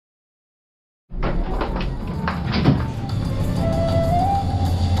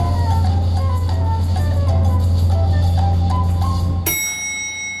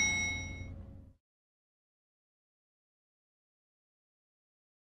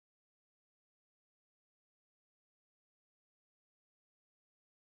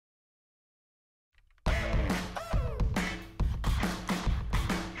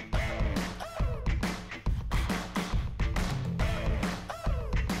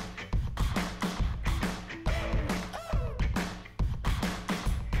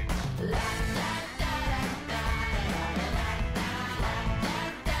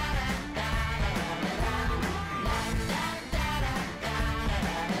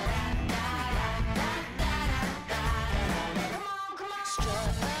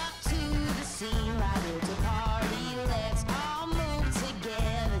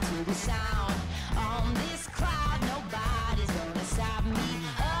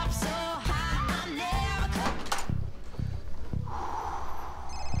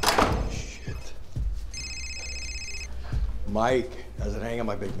Mike, how's it hanging,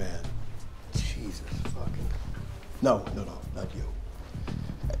 my big man? Jesus fucking... No, not you.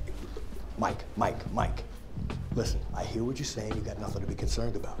 Mike. Listen, I hear what you're saying. You got nothing to be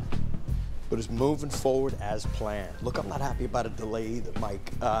concerned about. But it's moving forward as planned. Look, I'm not happy about a delay either,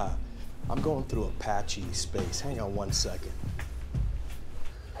 Mike. I'm going through a patchy space. Hang on 1 second.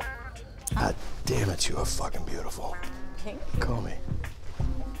 God damn it, you are fucking beautiful. Thank you. Call me.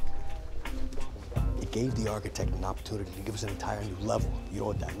 It gave the architect an opportunity to give us an entire new level. You know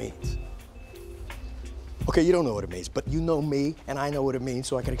what that means? Okay, you don't know what it means, but you know me, and I know what it means,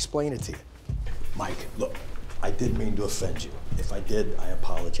 so I can explain it to you. Mike, look, I didn't mean to offend you. If I did, I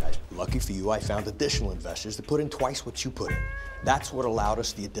apologize. Lucky for you, I found additional investors to put in twice what you put in. That's what allowed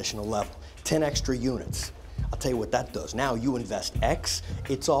us the additional level, 10 extra units. I'll tell you what that does. Now you invest X,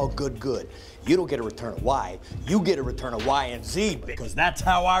 it's all good. You don't get a return of Y, you get a return of Y and Z, because that's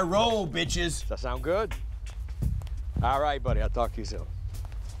how I roll, bitches. Does that sound good? All right, buddy, I'll talk to you soon.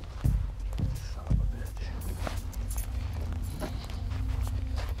 Son of a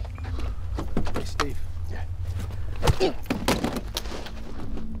bitch. Hey, Steve. Yeah.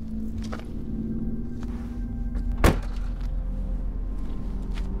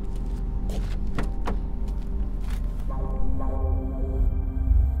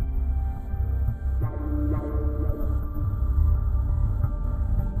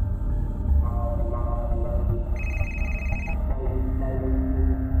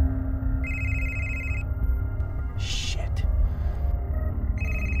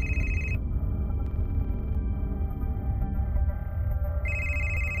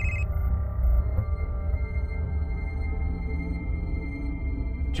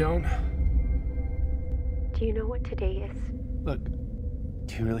 Joan? Do you know what today is? Look,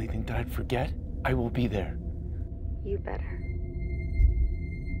 do you really think that I'd forget? I will be there. You better.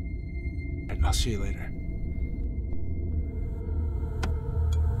 And I'll see you later.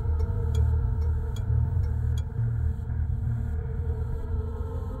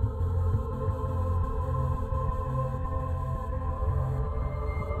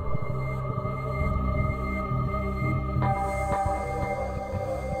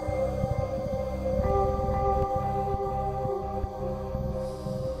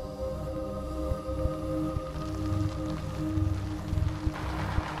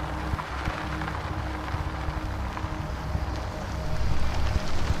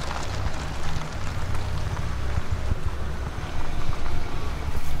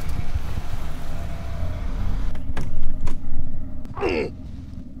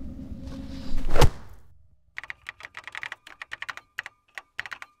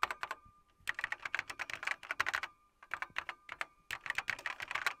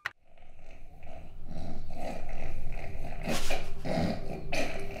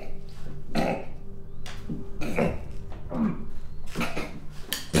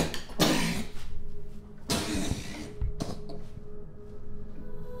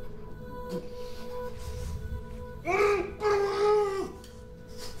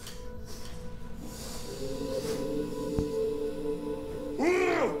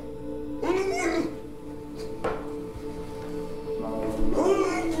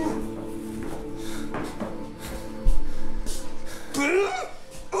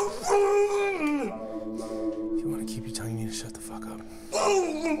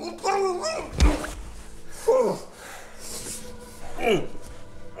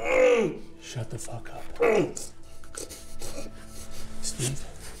 Shut the fuck up. Steve,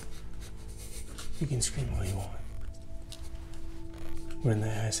 you can scream all you want. We're in the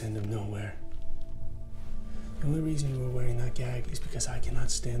ass end of nowhere. The only reason you were wearing that gag is because I cannot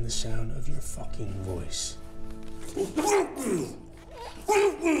stand the sound of your fucking voice.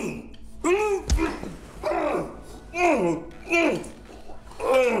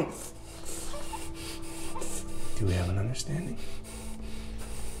 Do we have an understanding?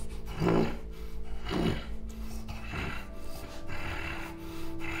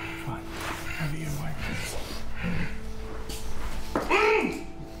 Fine. Have your way.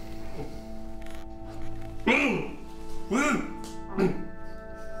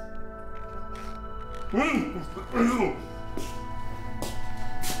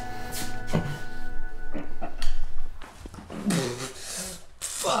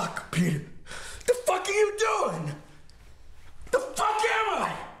 Fuck, Peter. The fuck are you doing? The fuck am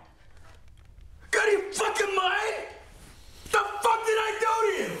I? Got your fucking mind? The fuck did I do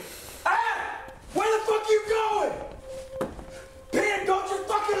to you? Ah! Where the fuck are you going? Peter, don't you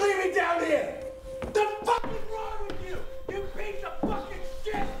fucking leave me down here! The fuck is wrong with you? You piece of fucking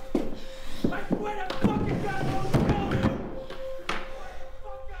shit! I swear to fucking God, I won't kill you!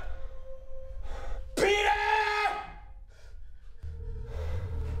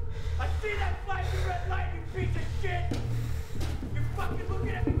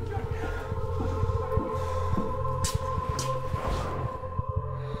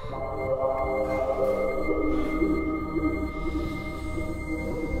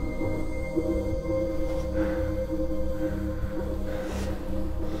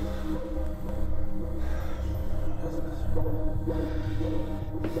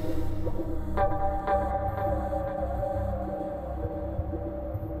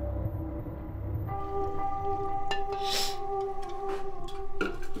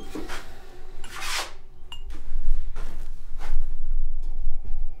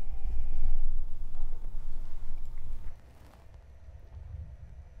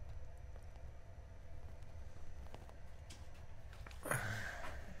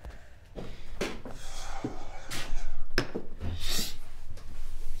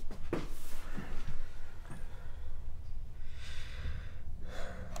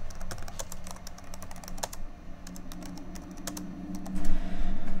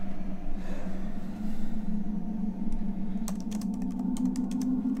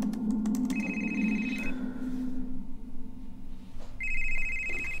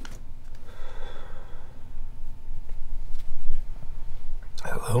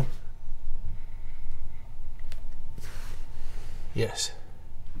 Hello? Yes.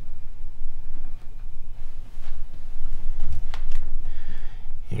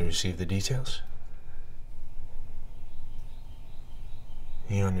 You received the details?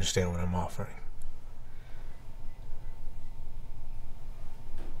 You understand what I'm offering?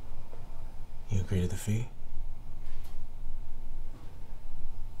 You agree to the fee?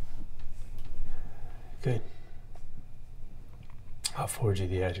 Good. I'll forward you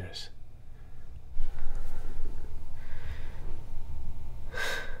the address.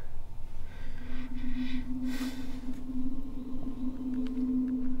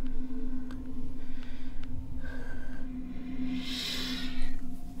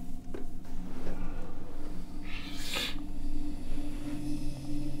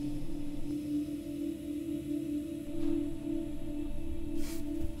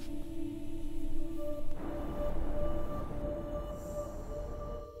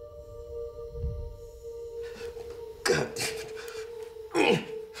 God damn it.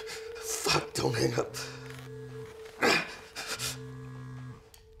 Fuck, don't hang up.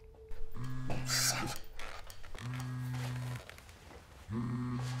 Son.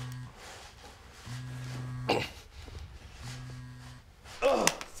 Oh,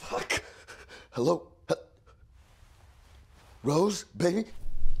 fuck. Hello? Rose, baby?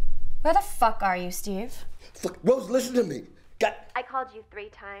 Where the fuck are you, Steve? Fuck, Rose, listen to me. God. I called you 3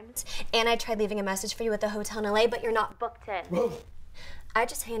 times, and I tried leaving a message for you at the hotel in LA, but you're not booked in. Rose. I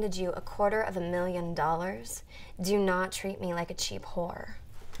just handed you $250,000. Do not treat me like a cheap whore.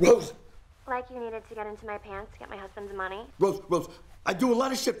 Rose. Like you needed to get into my pants to get my husband's money? Rose, I do a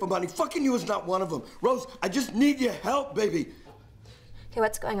lot of shit for money. Fucking you is not one of them. Rose, I just need your help, baby. Okay,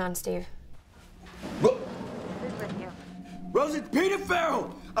 what's going on, Steve? Rose. Who's with you? Rose, it's Peter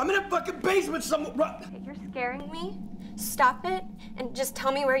Farrell. I'm in a fucking basement somewhere. Okay, you're scaring me. Stop it and just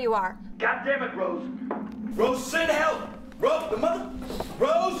tell me where you are. God damn it, Rose. Rose, send help. Rose, the mother.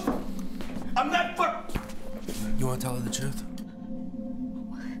 Rose, I'm not You want to tell her the truth?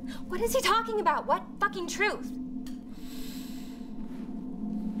 What is he talking about? What fucking truth?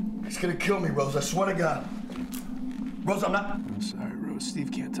 He's gonna kill me, Rose. I swear to God. Rose, I'm not. I'm sorry, Rose.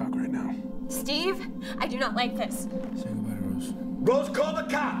 Steve can't talk right now. Steve, I do not like this. Say goodbye to Rose. Rose, call the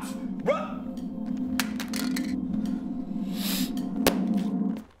cops. Run.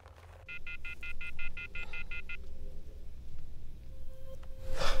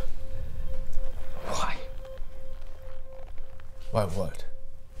 Why what?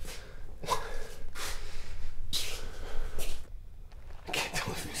 I can't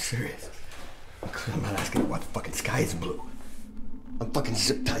tell if you're serious. I'm not asking why the fucking sky is blue. I'm fucking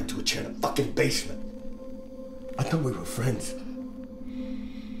zip tied to a chair in a fucking basement. I thought we were friends.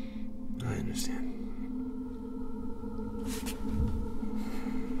 I understand.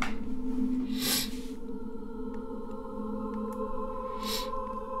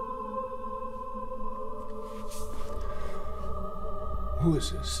 Who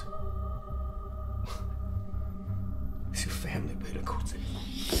is this? It's your family, Peter.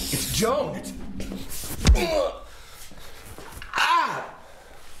 It's Joan. It's. Ah!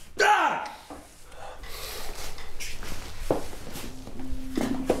 Ah!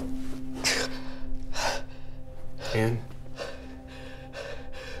 And?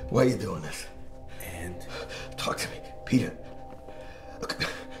 Why are you doing this? And? Talk to me, Peter. Look,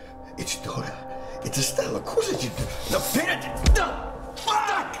 it's your daughter. It's Estelle. Of course it's your daughter. No, Peter! No!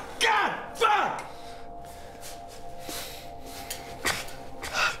 Fuck! God! Fuck!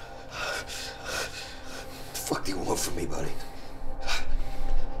 What the fuck do you want from me, buddy?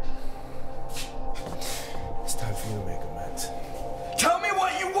 It's time for you to make amends. Tell me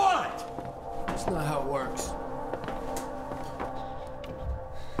what you want! That's not how it works.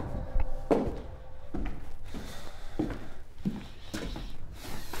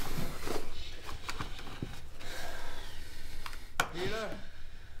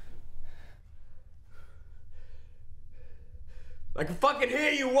 I can fucking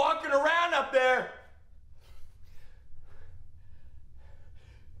hear you walking around up there.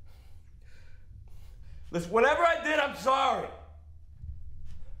 Listen, whatever I did, I'm sorry.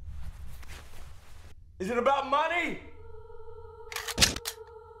 Is it about money?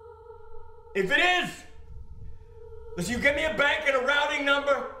 If it is, listen, you give me a bank and a routing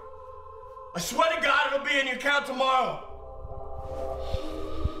number, I swear to God it'll be in your account tomorrow.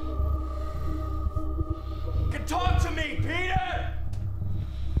 You can talk to me, Peter!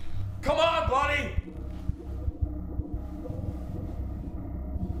 Come on, buddy!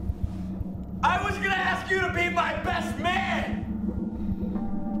 I was gonna ask you to be my best man!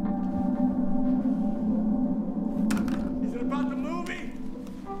 Is it about the movie?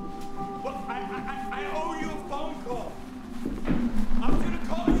 Well, I owe you a phone call. I was gonna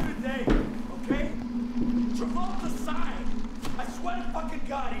call you today, okay? Travolta signed. I swear to fucking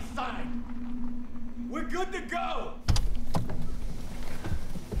God, he signed. We're good to go.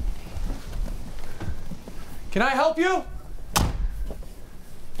 Can I help you?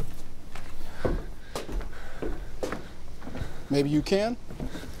 Maybe you can.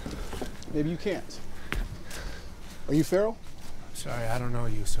 Maybe you can't. Are you Farrell? Sorry, I don't know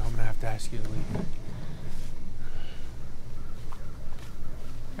you, so I'm gonna have to ask you to leave.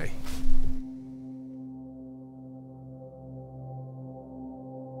 Hey.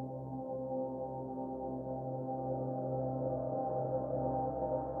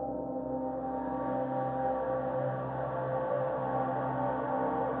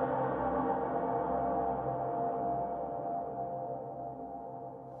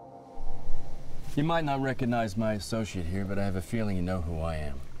 You might not recognize my associate here, but I have a feeling you know who I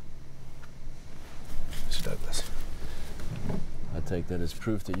am. Mr. Douglas. I take that as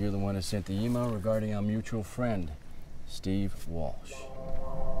proof that you're the one who sent the email regarding our mutual friend, Steve Walsh.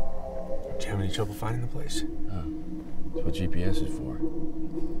 Do you have any trouble finding the place? Oh, that's what GPS is for.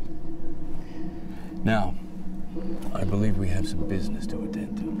 Now, I believe we have some business to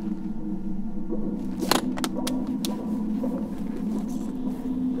attend to.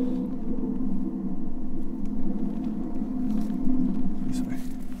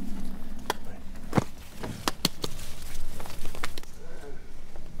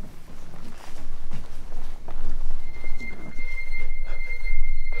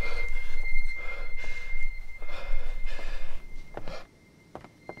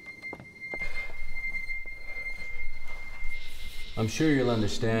 I'm sure you'll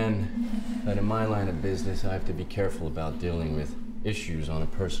understand that in my line of business, I have to be careful about dealing with issues on a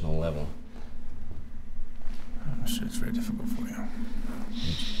personal level. I'm sure it's very difficult for you.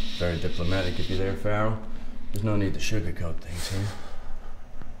 It's very diplomatic if you're there, Farrell. There's no need to sugarcoat things here.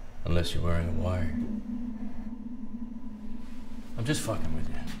 Unless you're wearing a wire. I'm just fucking with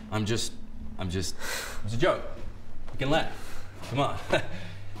you. It's a joke. You can laugh. Come on.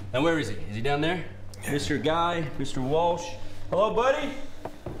 Now where is he? Is he down there? Mr. Guy, Mr. Walsh. Hello, buddy?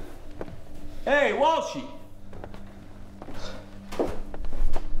 Hey, Walshy!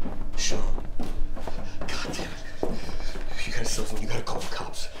 Sean. God damn it. You gotta sell something, you gotta call the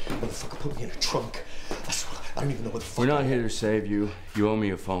cops. Motherfucker put me in a trunk. I swear, I don't even know what the fuck. We're not here to save you. You owe me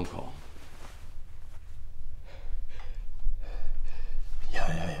a phone call.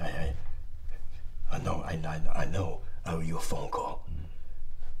 Yeah. I know. I owe you a phone call.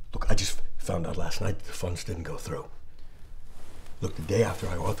 Look, I just found out last night that the funds didn't go through. Look, the day after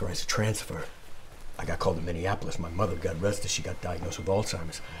I authorized the transfer, I got called to Minneapolis. My mother got arrested. She got diagnosed with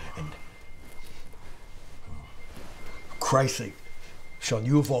Alzheimer's. And Christ's sake, Sean,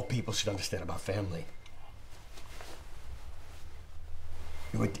 you of all people should understand about family.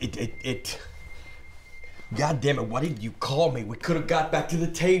 God damn it, why didn't you call me? We could have got back to the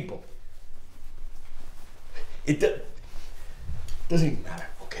table. It doesn't even matter,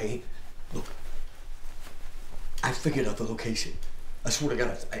 okay? Look, I figured out the location. I swear to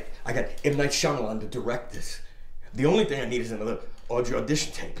God, I got M. Night Shyamalan to direct this. The only thing I need is another Audrey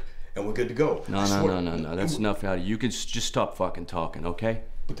audition tape, and we're good to go. No. That's enough out of you. You can just stop fucking talking, okay?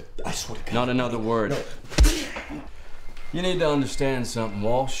 But I swear to God. Not another word. No. You need to understand something,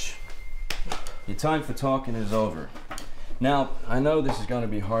 Walsh. Your time for talking is over. Now, I know this is going to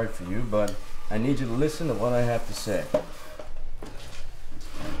be hard for you, but I need you to listen to what I have to say.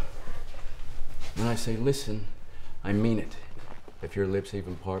 When I say listen, I mean it. If your lips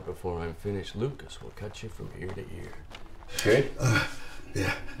even part before I'm finished, Lucas will cut you from ear to ear. Good?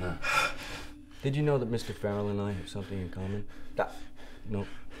 Yeah. Did you know that Mr. Farrell and I have something in common? Nope.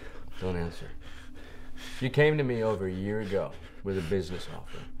 Don't answer. You came to me over a year ago with a business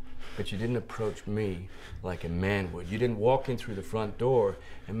offer, but you didn't approach me like a man would. You didn't walk in through the front door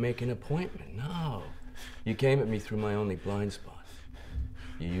and make an appointment. No. You came at me through my only blind spot.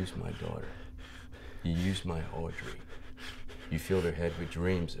 You used my daughter. You used my Audrey. You filled her head with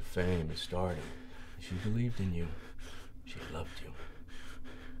dreams of fame and stardom. She believed in you. She loved you.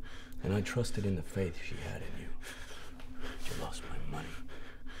 And I trusted in the faith she had in you. But you lost my money.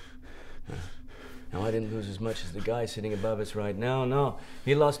 Huh? Now, I didn't lose as much as the guy sitting above us right now. No,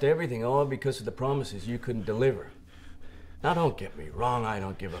 he lost everything, all because of the promises you couldn't deliver. Now, don't get me wrong. I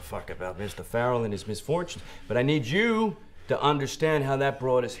don't give a fuck about Mr. Farrell and his misfortunes. But I need you to understand how that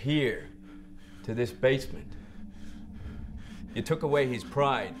brought us here, to this basement. You took away his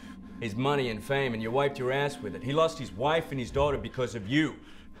pride, his money and fame, and you wiped your ass with it. He lost his wife and his daughter because of you.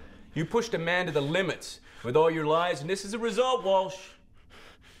 You pushed a man to the limits with all your lies, and this is the result, Walsh.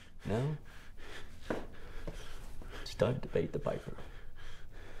 Now, it's time to bait the piper.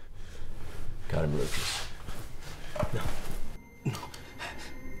 Got him, Lucas. No.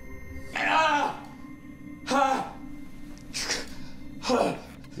 No.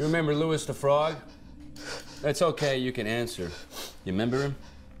 You remember Louis the Frog? That's okay, you can answer. You remember him?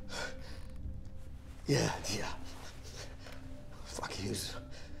 Yeah. Fuck, he used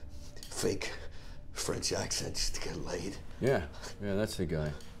fake French accent just to get laid. Yeah, that's the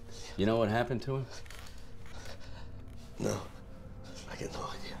guy. You know what happened to him? No, I got no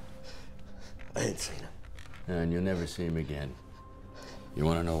idea. I ain't seen him. And you'll never see him again. You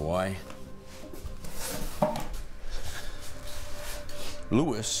want to know why?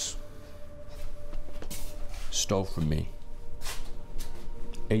 Louis stole from me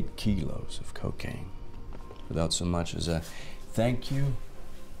 8 kilos of cocaine without so much as a thank you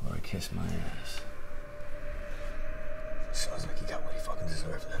or a kiss my ass. Sounds like he got what he fucking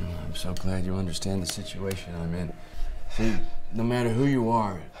deserved then. I'm so glad you understand the situation I'm in. See, no matter who you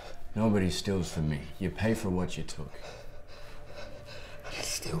are, nobody steals from me. You pay for what you took. I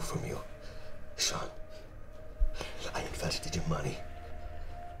steal from you, son. I invested your money.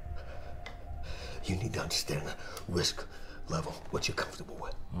 You need to understand the risk level, what you're comfortable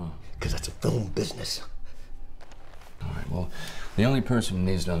with. Because that's a film business. All right, well, the only person who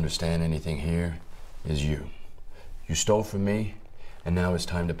needs to understand anything here is you. You stole from me, and now it's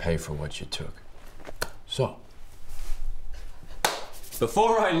time to pay for what you took. So,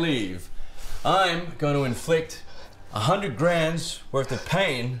 before I leave, I'm going to inflict 100 grand's worth of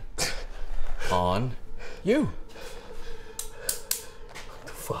pain on you. What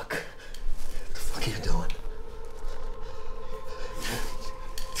the fuck? What the fuck are you doing?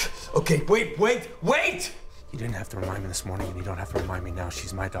 Okay, wait! You didn't have to remind me this morning, and you don't have to remind me now.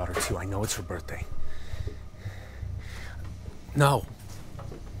 She's my daughter, too. I know it's her birthday. No.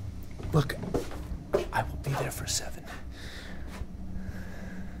 Look, I will be there for 7.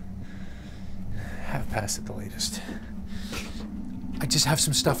 Half past at the latest. I just have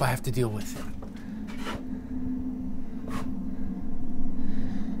some stuff I have to deal with.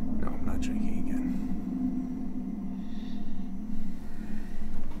 No, I'm not drinking again.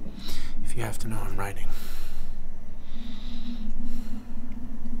 If you have to know, I'm writing.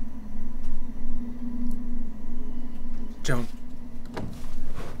 Joan,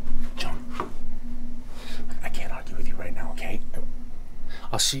 I can't argue with you right now, okay?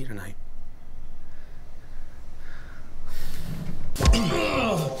 I'll see you tonight.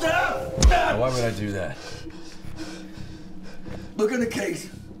 Why would I do that? Look in the case.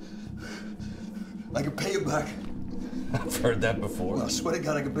 I can pay you back. I've heard that before. Well, I swear to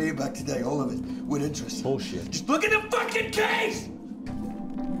God, I can pay you back today, all of it, with interest. Bullshit. Just look at the fucking case!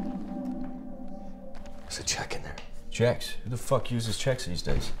 There's a check in there. Checks? Who the fuck uses checks these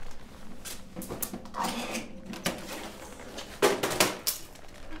days?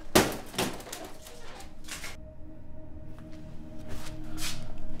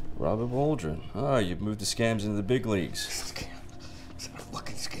 Robert Waldron. Ah, you've moved the scams into the big leagues. Scam. It's not a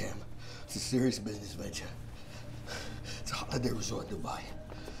fucking scam. It's a serious business venture. It's a holiday resort in Dubai.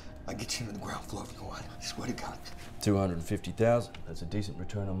 I'll get you on the ground floor if you want. I swear to God. 250,000. That's a decent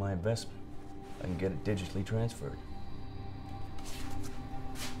return on my investment. I can get it digitally transferred.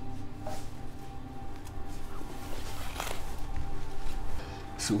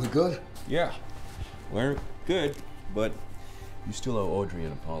 So we're good? Yeah, we're good, but you still owe Audrey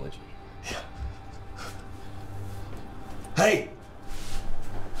an apology. Yeah. Hey!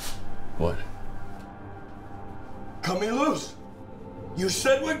 What? Cut me loose! You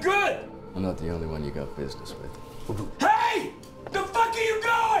said we're good! I'm not the only one you got business with. Hey! The fuck are you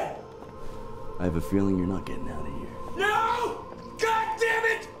going? I have a feeling you're not getting out of here. No! God damn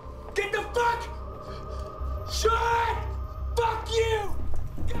it! Get the fuck! Shut! Fuck you!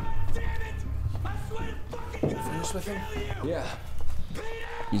 God damn it! I swear to fucking God! Finished with him? Yeah.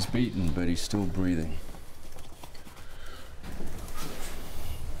 He's beaten, but he's still breathing.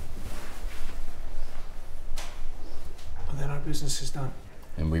 business is done.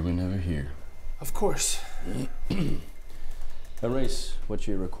 And we were never here. Of course. Erase what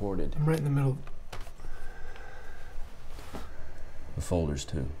you recorded. I'm right in the middle. The folders,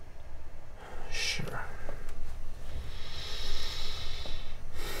 too. Sure.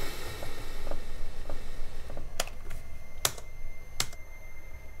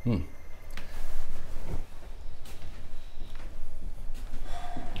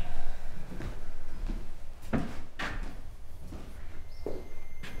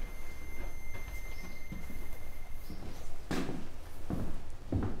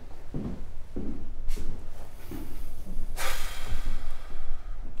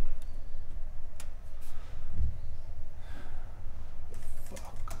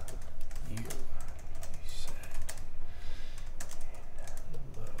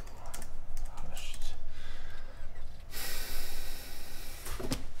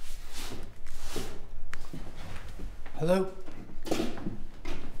 Hello?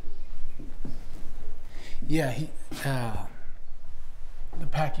 Yeah, the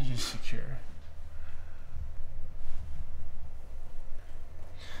package is secure.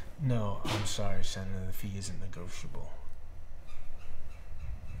 No, I'm sorry, Senator, the fee isn't negotiable.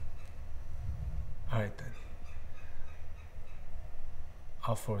 All right, then.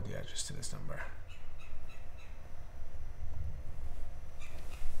 I'll forward the address to this number.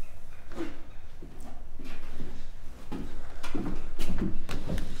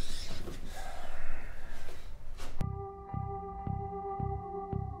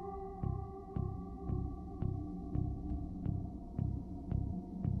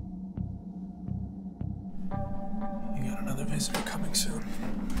 You got another visitor coming soon.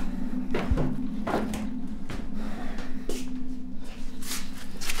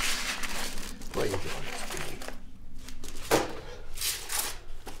 Where are you going, Speedy?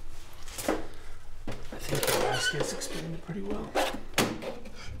 I think the last guest explained it pretty well.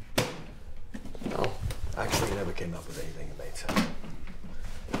 No, actually, I never came up with anything that made sense.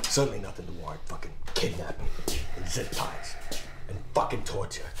 Certainly nothing to warrant fucking kidnapping and zip ties and fucking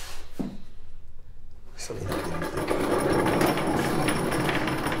torture. Certainly not anything.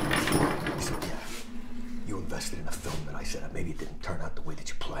 So, yeah, you invested in a film that I said maybe it didn't turn out the way that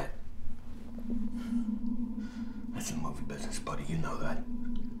you planned. That's the movie business, buddy. You know that.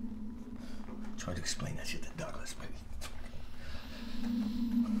 Try to explain that shit to Douglas, baby.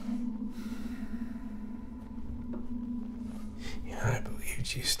 Yeah, I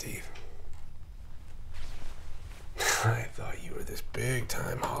believed you, Steve. I thought you were this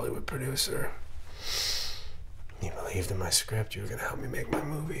big-time Hollywood producer. You believed in my script. You were gonna help me make my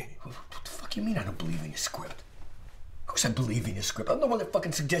movie. What the fuck you mean I don't believe in your script? Of course I believe in your script. I'm the one that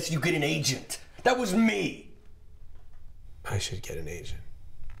fucking suggested you get an agent. That was me. I should get an agent.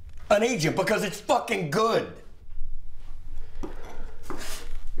 An agent because it's fucking good.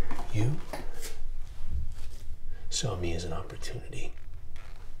 You saw me as an opportunity.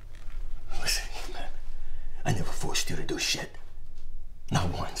 Listen, man, I never forced you to do shit.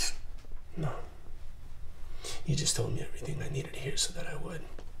 Not once. No. You just told me everything I needed to hear so that I would.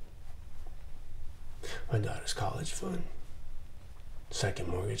 My daughter's college fund. Second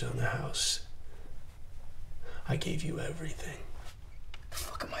mortgage on the house. I gave you everything. The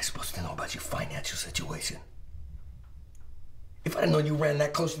fuck am I supposed to know about your financial situation? If I'd known you ran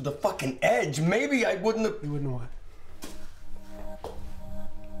that close to the fucking edge, maybe I wouldn't have... You wouldn't what?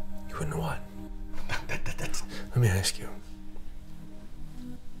 You wouldn't what? That's... Let me ask you.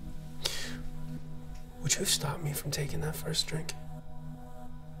 Would you have stopped me from taking that first drink?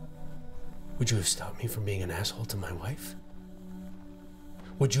 Would you have stopped me from being an asshole to my wife?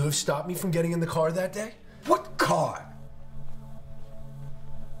 Would you have stopped me from getting in the car that day? What car?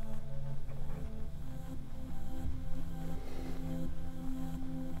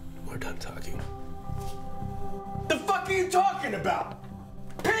 We're done talking. The fuck are you talking about?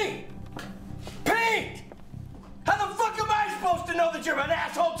 Pete! Pete! How the fuck am I supposed to know that you're an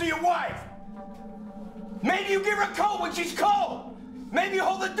asshole to your wife? Maybe you give her a coat when she's cold. Maybe you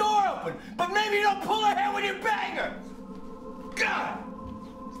hold the door open, but maybe you don't pull her hair when you bang her. God!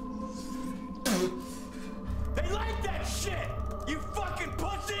 They like that shit! You fucking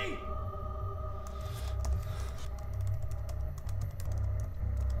pussy!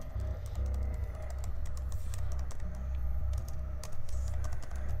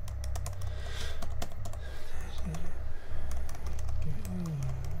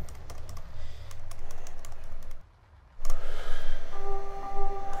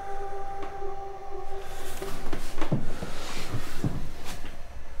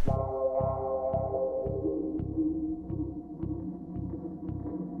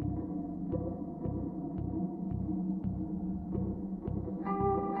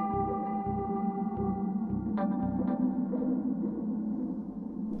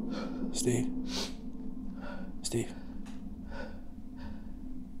 Steve? Steve?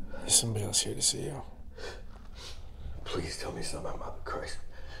 There's somebody else here to see you. Please tell me something, Mother Christ.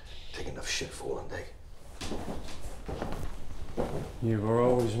 Take enough shit for one day. You were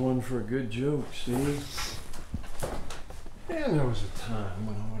always one for a good joke, Steve. And there was a time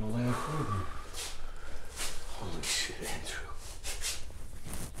when I would have laughed with you. Holy shit, Andrew.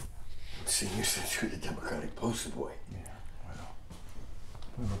 I've seen you since you were the Democratic poster boy. Yeah, well,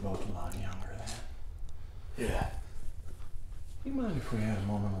 we were both a lot younger then. Yeah. You mind if we had a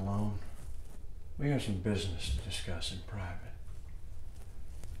moment alone? We have some business to discuss in private.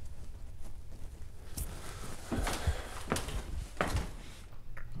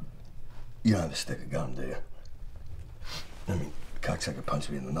 You don't have to stick a gun, do you? I mean, cocksucker punched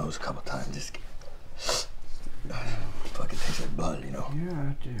me in the nose a couple times. Just fucking tastes like blood, you know? Yeah,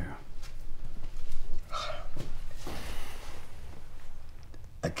 I do.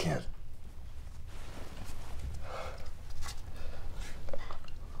 I can't.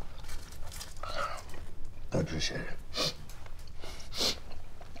 I appreciate it.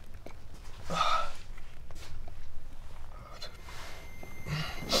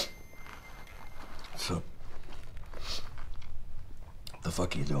 So, the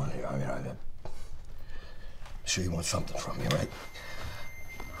fuck are you doing here? I mean, I'm sure you want something from me, right?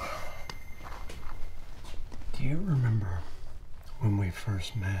 Do you remember when we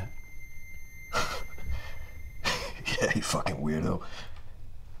first met? Yeah, you fucking weirdo.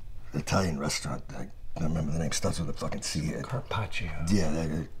 The Italian restaurant, I remember the name, starts with a fucking C. Carpaccio. Yeah,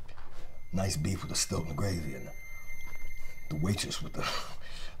 that nice beef with the Stilton gravy and the waitress with the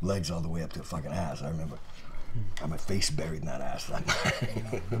legs all the way up to the fucking ass. I remember. Got my face buried in that ass that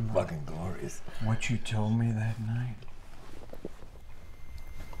night. Fucking glorious. What you told me that night?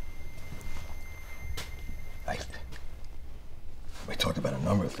 We talked about a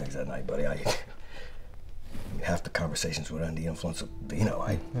number of things that night, buddy. I mean, half the conversations were under the influence of, you know,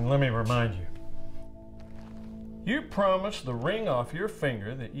 And let me remind you. You promised the ring off your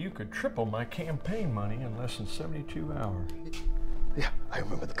finger that you could triple my campaign money in less than 72 hours. Yeah, I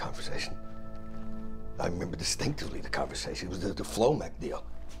remember the conversation. I remember distinctively the conversation. It was the Flomac deal.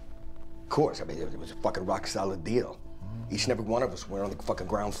 Of course, I mean, it was a fucking rock solid deal. Each and every one of us were on the fucking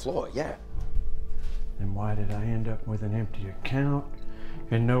ground floor, yeah. Then why did I end up with an empty account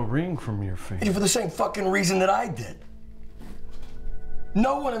and no ring from your finger? For the same fucking reason that I did.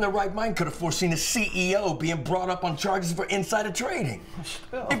 No one in their right mind could have foreseen a CEO being brought up on charges for insider trading.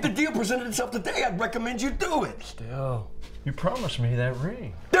 Still. If the deal presented itself today, I'd recommend you do it. Still, you promised me that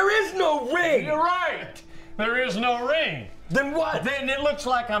ring. There is no ring! You're right! There is no ring. Then what? Then it looks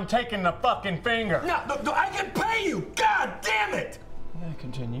like I'm taking the fucking finger. No, I can pay you! God damn it! Yeah,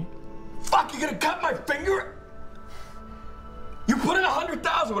 continue. Fuck, you gonna cut my finger? You put in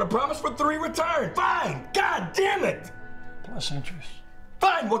 $100,000 with a promise for 3 return. Fine! God damn it! Plus interest.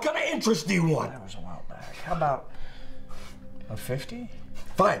 Fine, what kind of interest do you want? That was a while back. How about a 50?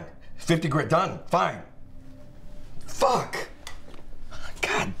 Fine. 50 grand, done. Fine. Fuck.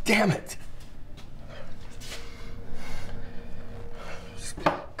 God damn it. Just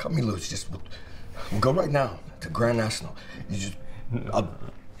cut me loose. Just we'll go right now to Grand National. You just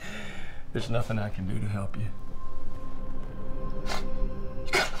There's nothing I can do to help you.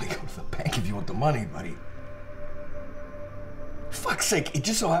 You gotta let me go to the bank if you want the money, buddy. Fuck's sake, it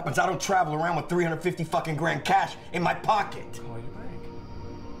just so happens I don't travel around with 350 fucking grand cash in my pocket. Call your bank.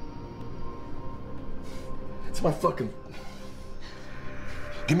 It's my fucking...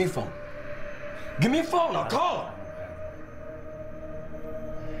 Give me a phone. Give me a phone, I'll call him.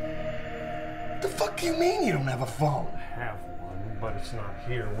 What the fuck do you mean you don't have a phone? I have one, but it's not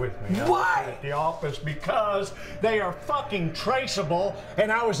here with me. Why? At the office because they are fucking traceable and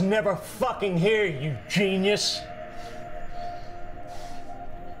I was never fucking here, you genius.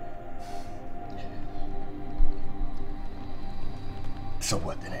 So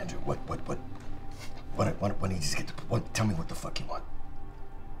what then, Andrew? What do you just get to, tell me what the fuck you want.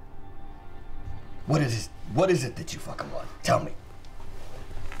 What is it that you fucking want? Tell me.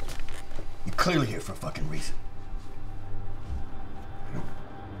 You're clearly here for a fucking reason.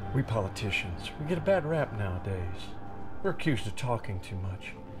 We politicians, we get a bad rap nowadays. We're accused of talking too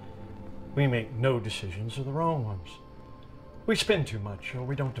much. We make no decisions or the wrong ones. We spend too much or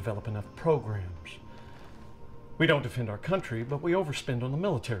we don't develop enough programs. We don't defend our country, but we overspend on the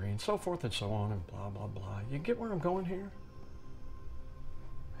military and so forth and so on and blah, blah, blah. You get where I'm going here?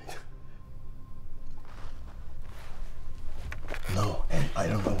 No, and I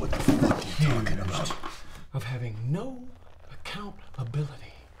don't know what the fuck you're talking about. Of having no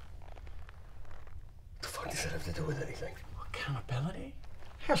accountability. What the fuck does that have to do with anything? Accountability?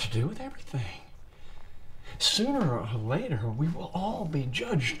 has to do with everything. Sooner or later, we will all be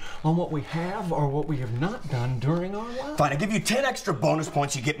judged on what we have or what we have not done during our lives. Fine, I give you 10 extra bonus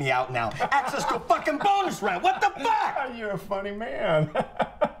points, you get me out now. Access to a fucking bonus round, what the fuck? You're a funny man.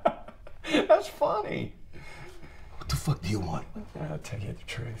 That's funny. What the fuck do you want? I'll tell you the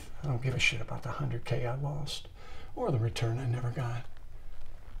truth. I don't give a shit about the 100K I lost or the return I never got.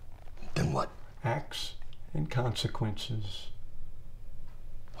 Then what? Acts and consequences.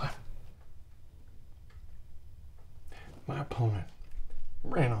 What? My opponent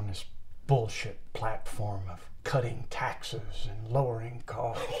ran on this bullshit platform of cutting taxes and lowering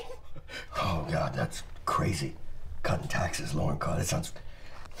costs. Oh, God, that's crazy. Cutting taxes, lowering costs, that sounds...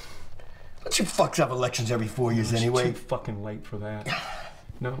 Don't you fucks have elections every 4 years anyway? It's too fucking late for that.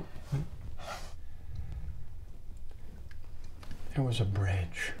 No. There was a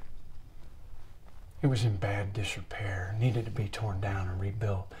bridge. It was in bad disrepair, needed to be torn down and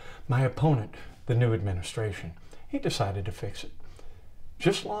rebuilt. My opponent, the new administration, he decided to fix it.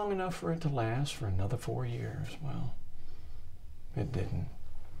 Just long enough for it to last for another 4 years. Well, it didn't.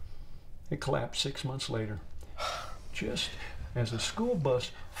 It collapsed 6 months later. Just as a school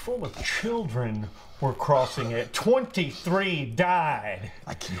bus full of children were crossing it, 23 died.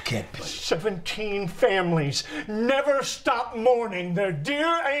 You can't... 17 families never stopped mourning their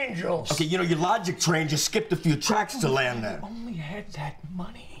dear angels. Okay, you know, your logic train just skipped a few tracks to land there. If I only had that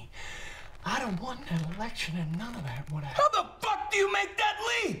money, I'd have won that election and none of that would have How the fuck do you make that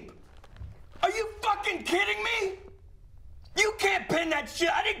leap? Are you fucking kidding me? You can't pin that shit.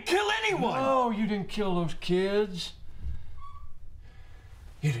 I didn't kill anyone. No, you didn't kill those kids.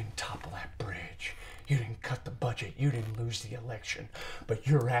 You didn't topple that bridge. You didn't cut the budget. You didn't lose the election. But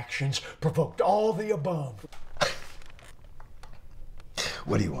your actions provoked all the above.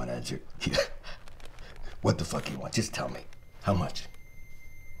 What do you want, Andrew? What the fuck do you want? Just tell me. How much?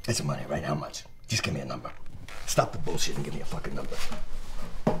 It's money, right? How much? Just give me a number. Stop the bullshit and give me a fucking number.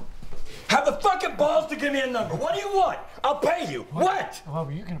 Have the fucking balls to give me a number. What do you want? I'll pay you. What? Well,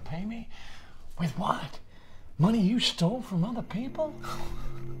 were you gonna pay me? With what? Money you stole from other people?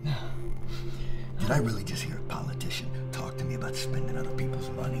 No. Did I really just hear a politician talk to me about spending other people's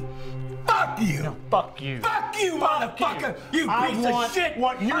money? Fuck you! No, fuck you. Fuck you, motherfucker! You piece of shit!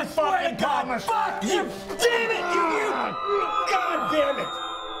 What you fucking promised. Fuck you! Damn it, you! God damn it!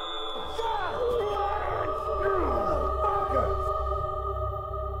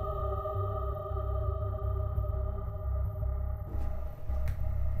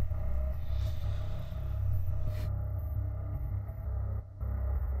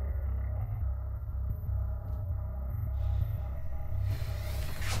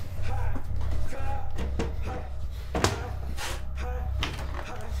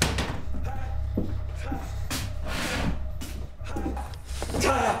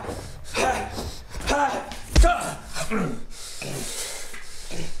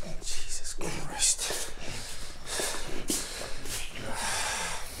 Jesus Christ.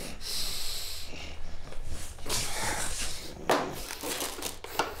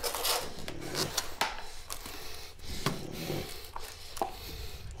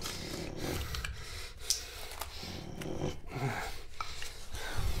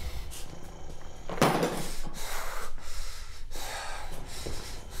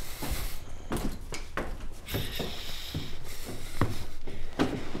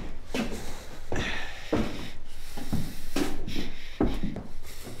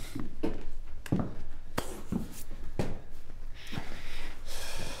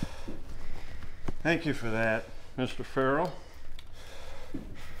 Thank you for that, Mr. Farrell.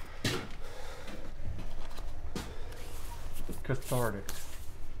 Cathartic.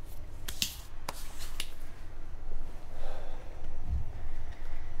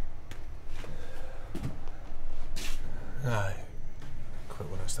 I quit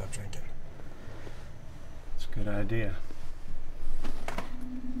when I stopped drinking. It's a good idea.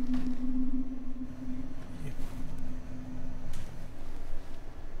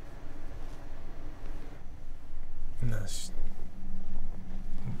 No, it's...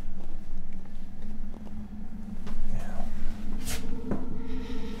 Yeah.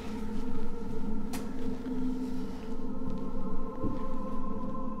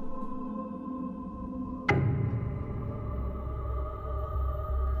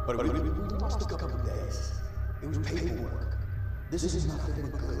 But we lost a couple of days. It was paperwork. This is not good.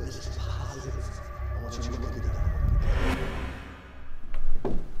 This is positive. I want you to look at it.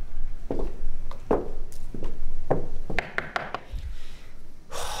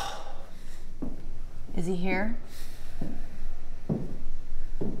 Is he here?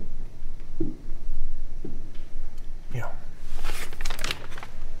 Yeah.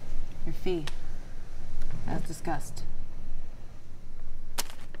 fee, as discussed.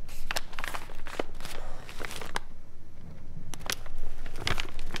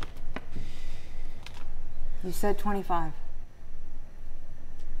 You said 25.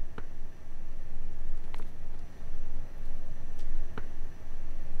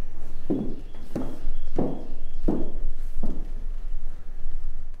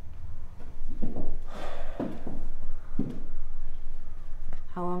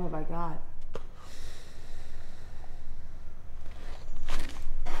 How long have I got?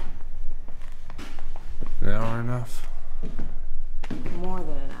 An hour enough? More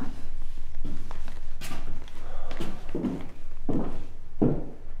than enough.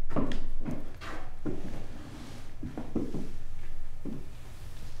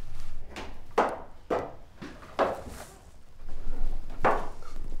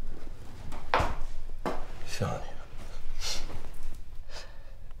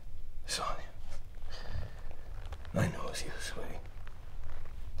 Sonia. I know it's you, sweetie.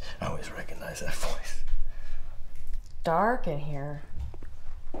 I always recognize that voice. Dark in here.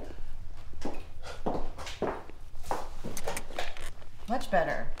 Much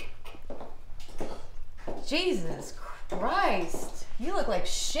better. Jesus Christ. You look like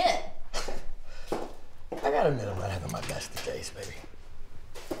shit. I gotta admit, I'm not having my best of days, baby.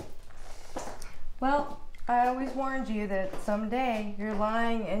 Well, I always warned you that someday your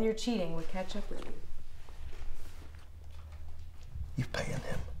lying and your cheating would catch up with you. You paying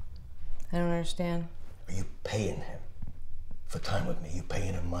him? I don't understand. Are you paying him for time with me? You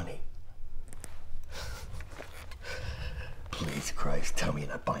paying him money? Please, Christ, tell me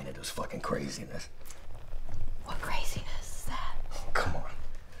you're not buying into this fucking craziness. What craziness is that? Oh, come on.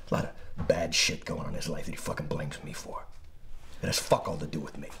 A lot of bad shit going on in his life that he fucking blames me for. It has fuck all to do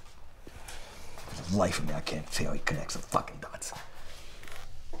with me. For the life of me, I can't see how he connects the fucking dots. I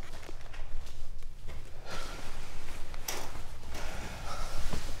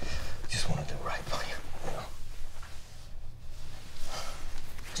just want to do right by you, you know?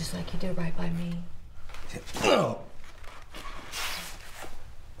 Just like you did right by me. No!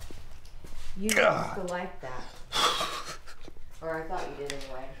 You used to like that. Or I thought you did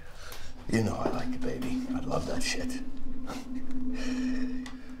anyway. You know I like it, baby. I love that shit.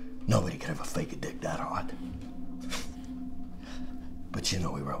 Nobody could ever fake a dick that hard. But you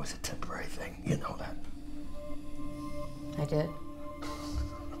know we were always a temporary thing. You know that. I did.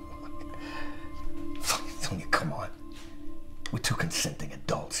 Fucking Sonia, come on. We're two consenting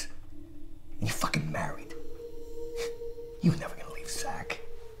adults. And you're fucking married. You were never gonna leave Zach.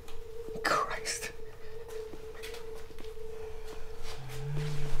 Christ.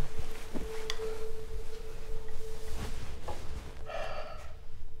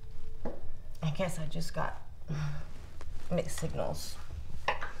 I guess I just got mixed signals.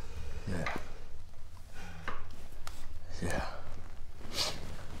 Yeah. Yeah.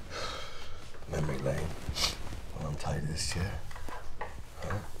 Memory lane. Well, I'm tired of this chair.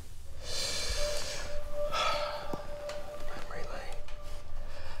 Huh? Memory lane.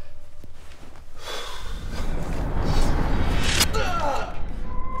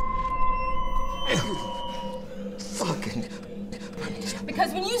 Fucking.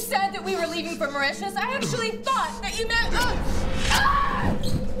 Because when you said that we were leaving for Mauritius, I actually thought that you meant us. Ah!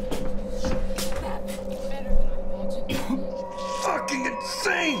 Fucking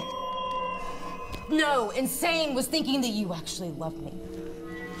insane! No, insane was thinking that you actually loved me.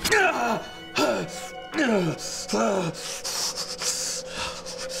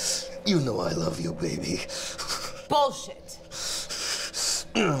 You know I love you, baby. Bullshit.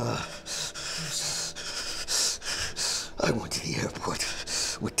 I went to the airport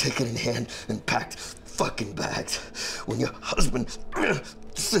with ticket in hand and packed fucking bags when your husband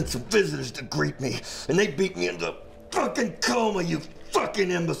sent some visitors to greet me and they beat me into a fucking coma, you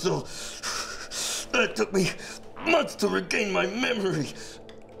fucking imbecile. It took me months to regain my memory.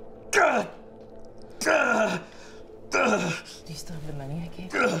 God. Do you still have the money I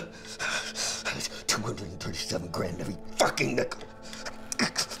gave you? 237 grand every fucking nickel.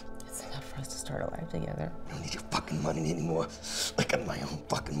 It's enough for us to start a life together. I don't need your fucking money anymore. I got my own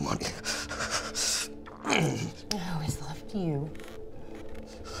fucking money. I always loved you.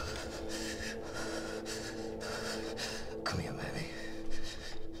 Come here, baby.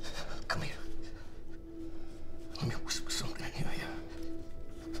 Come here. Let me whisper something in your ear.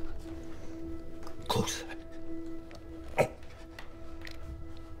 Closer.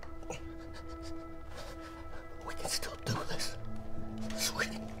 We can still do this,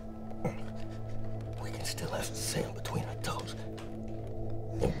 sweetie. We can still have sand between our toes.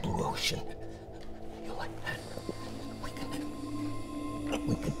 In blue ocean. You like that?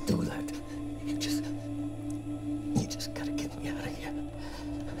 We can do that.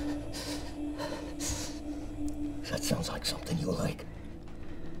 That sounds like something you like.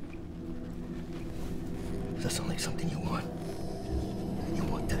 Does that sound like something you want? You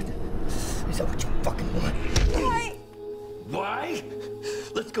want that? Is that what you fucking want? Why? Why?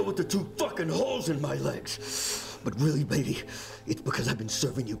 Let's go with the 2 fucking holes in my legs. But really, baby, it's because I've been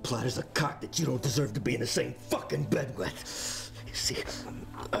serving you platters of cock that you don't deserve to be in the same fucking bed with. You see,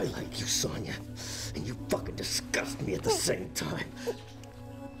 I like you, Sonia, and you fucking disgust me at the same time.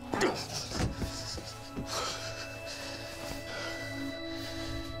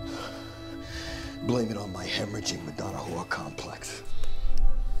 Blame it on my hemorrhaging Madonna whore complex.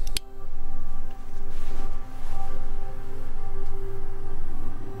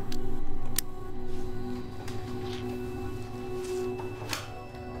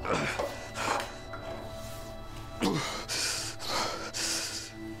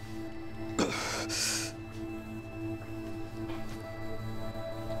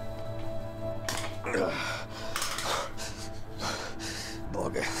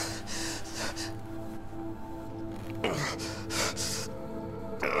 Bugger.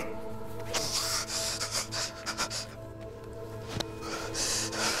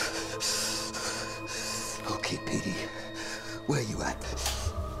 Okay, Petey, where you at?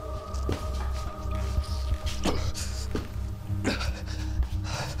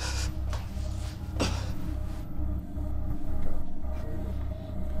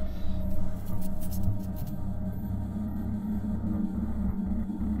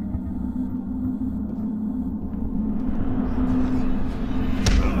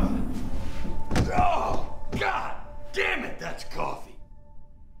 Oh, God damn it, that's coffee.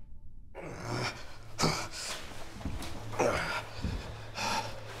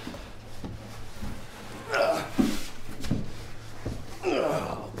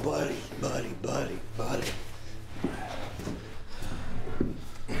 Oh, buddy.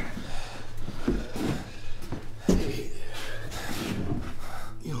 Hey there.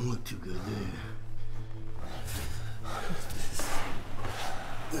 You don't look too good, do you?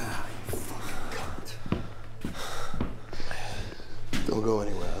 Ah, you fucking cunt. Don't go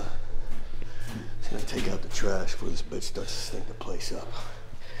anywhere, huh? Just gonna take out the trash before this bitch starts to stink the place up.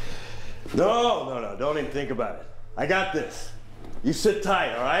 No, don't even think about it. I got this. You sit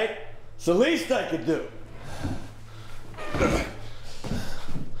tight, all right? It's the least I could do.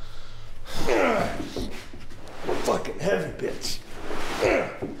 Fucking heavy, bitch.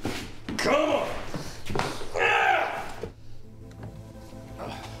 Come on.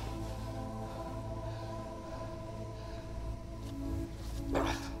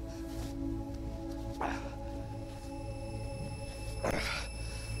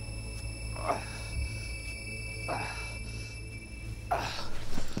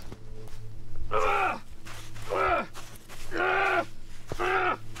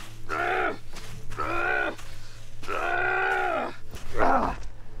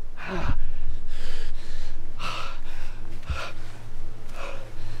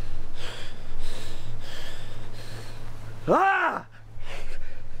 Ah!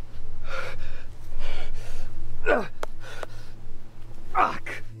 Fuck!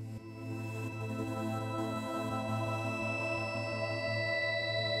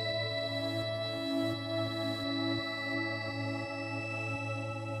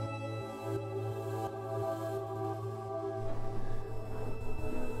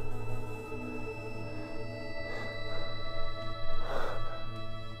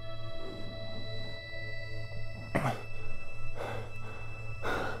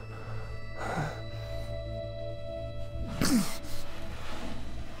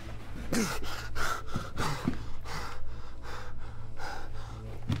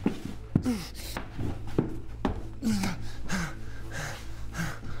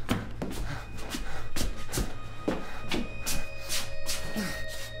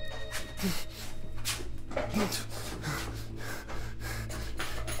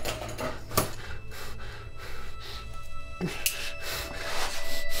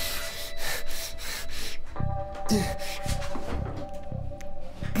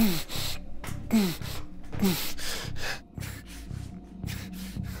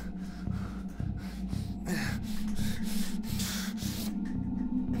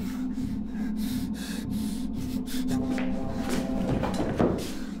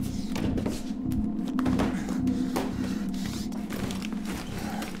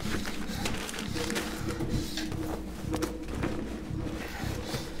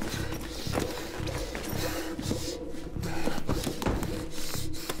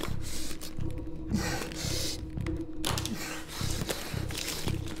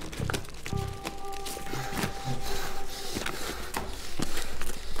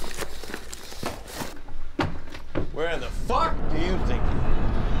 Where the fuck do you think?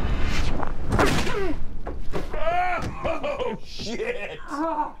 Oh, shit!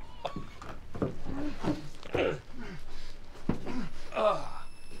 I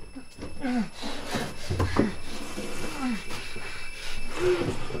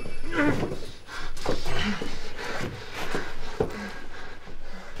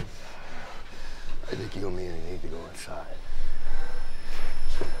think you and me need to go inside.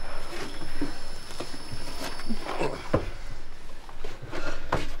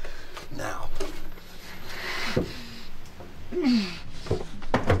 Now.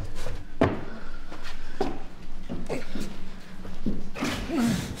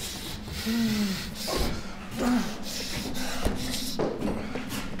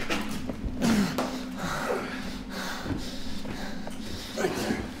 Right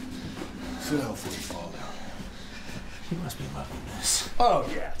there. Sit down before you fall down. You must be loving this. Oh,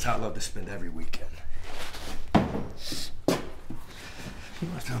 yeah. It's how I love to spend every weekend. You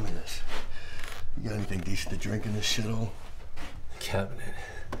must tell me this. You got anything decent to drink in this shithole? Cabinet.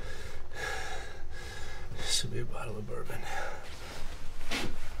 This would be a bottle of bourbon.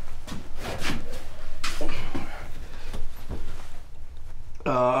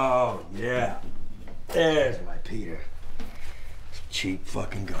 Oh, yeah. There's my Peter. Some cheap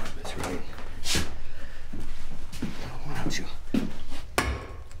fucking garbage, right?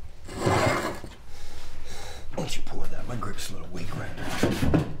 Why don't you pour that? My grip's a little weak right now.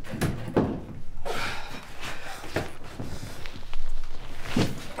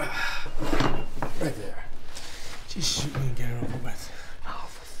 Right there. Just shoot me and get it over with. Oh,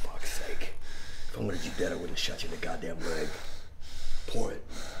 for fuck's sake. If I wanted you dead, I wouldn't have shot you in the goddamn leg. Pour it.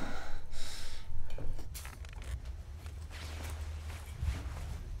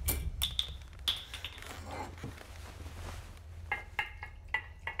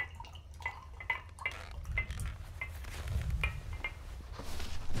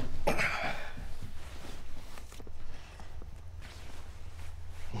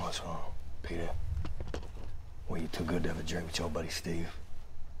 What's wrong, Peter? Were you too good to have a drink with your buddy Steve?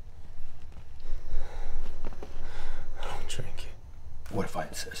 I don't drink. What if I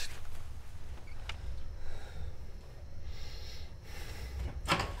insist?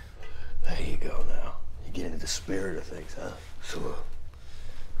 There you go now. You get into the spirit of things, huh? So,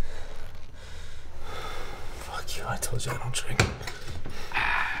 Fuck you, I told you I don't drink.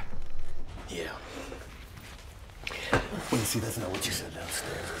 yeah. Well, you see, that's not what you said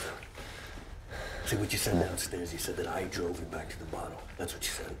downstairs, is it? See, what you said downstairs, you said that I drove you back to the bottle. That's what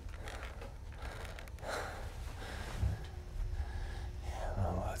you said. Yeah,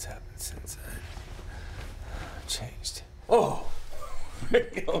 a lot's happened since then. I've changed. Oh!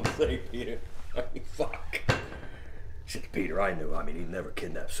 You don't say, Peter. I mean, fuck. Since Peter, I knew. I mean, he'd never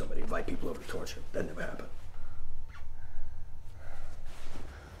kidnap somebody, invite people over to torture him. That never happened.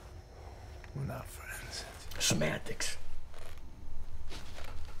 We're not friends. Semantics.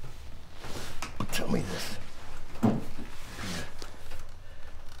 But tell me this. Peter,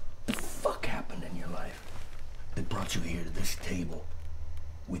 the fuck happened in your life that brought you here to this table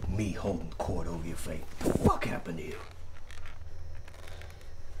with me holding court over your fate? The fuck happened to you?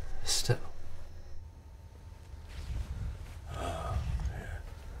 Still. Oh, yeah.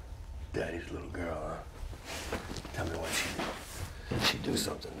 Daddy's little girl, huh? Tell me what she do. Did she do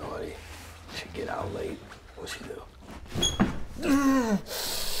something naughty? She get out late? What'd she do?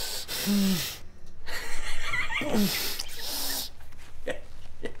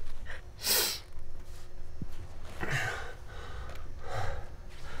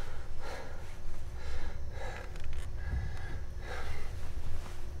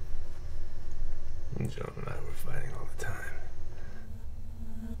 Joan and I were fighting all the time.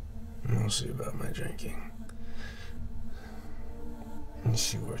 Mostly about my drinking. And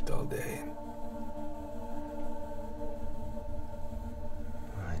she worked all day.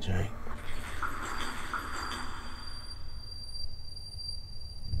 I drank.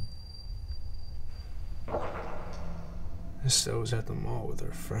 Estelle was at the mall with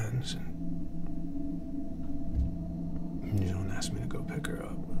her friends, and Joan asked me to go pick her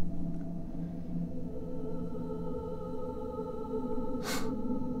up.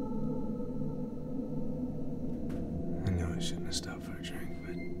 I knew I shouldn't have stopped for a drink,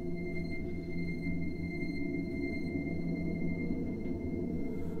 but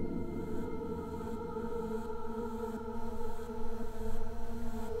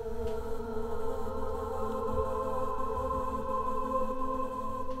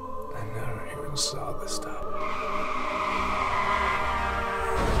I never even saw the stuff.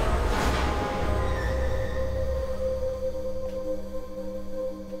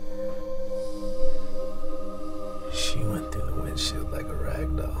 windshield like a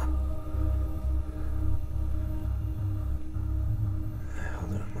rag doll. I held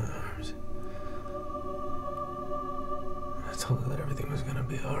her in my arms. I told her that everything was gonna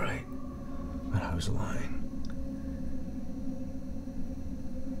be all right, but I was lying.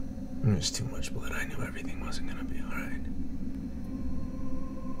 There was too much blood. I knew everything wasn't gonna be all right.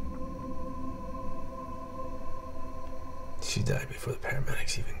 She died before the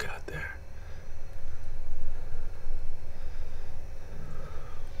paramedics even got there.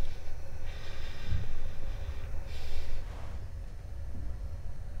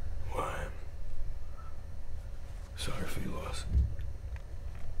 Well, I'm sorry for your loss,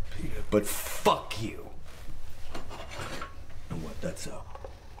 Peter, but fuck you. And what, that's all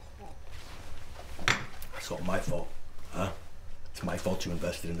my fault, huh? It's my fault you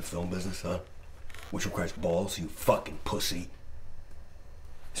invested in the film business, huh? Which requires balls, you fucking pussy.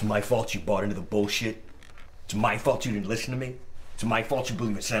 It's my fault you bought into the bullshit. It's my fault you didn't listen to me. It's my fault you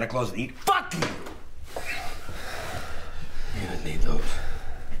believe in Santa Claus to eat. Fuck you! You're gonna need those.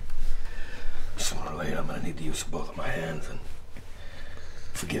 Sooner or later, I'm gonna need the use of both of my hands, and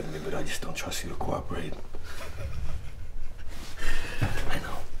forgive me, but I just don't trust you to cooperate. I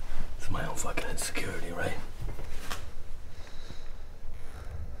know. It's my own fucking insecurity, right?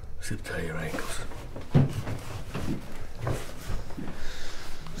 Zip tie your ankles.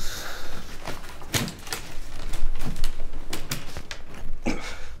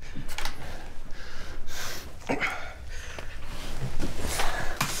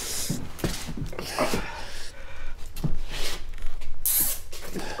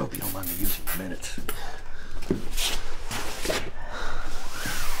 Hope you don't mind me using your minutes.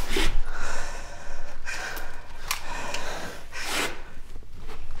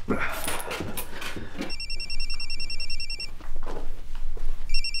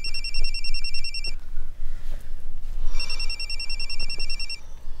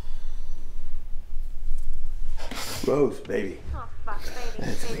 Rose, baby. Oh, fuck, baby.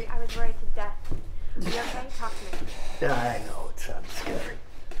 That's Baby, me. I was worried to death. You okay? Talk to me. Yeah, I know, it sounds scary.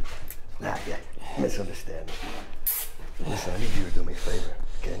 Nah, yeah, misunderstand me. Listen, I need you to do me a favor,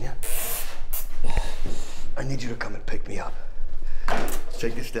 can you? I need you to come and pick me up.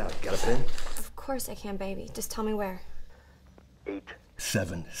 Take this down. Got a pen? Of course I can, baby. Just tell me where.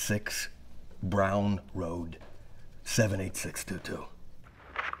 876 Brown Road, 78622.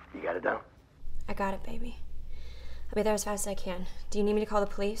 You got it down? I got it, baby. I'll be there as fast as I can. Do you need me to call the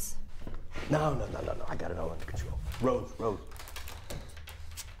police? No. I got it all under control. Rose. Wear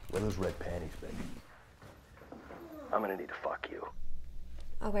those red panties, baby. I'm gonna need to fuck you.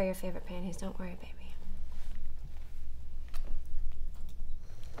 I'll wear your favorite panties. Don't worry, baby.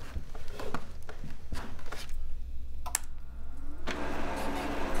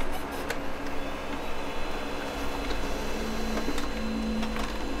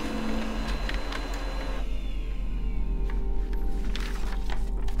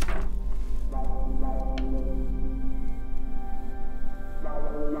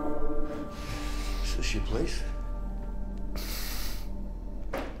 Is this your place?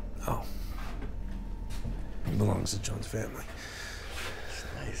 Oh. It belongs to John's family. It's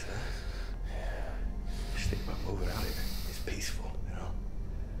nice, huh? Just think about moving out here. It's peaceful, you know?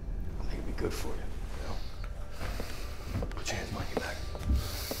 I think it'd be good for you, you know? Put your hands behind your back.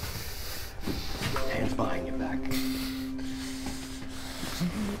 Hands behind your back.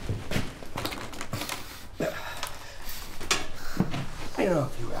 You know,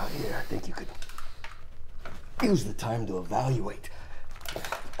 if you were out here, I think you could use the time to evaluate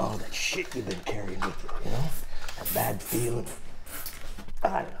all that shit you've been carrying with you, you know? That bad feeling.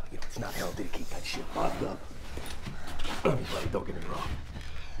 I don't know, you know, it's not healthy to keep that shit locked up. I mean, buddy, don't get me wrong.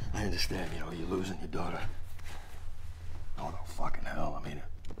 I understand, you know, you're losing your daughter. Oh, no fucking hell. I mean,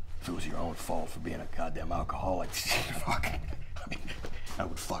 if it was your own fault for being a goddamn alcoholic, fucking, I mean, that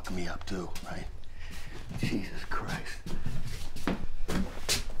would fuck me up too, right? Jesus Christ.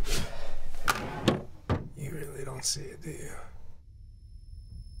 You really don't see it, do you?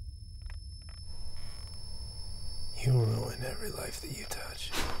 You ruin every life that you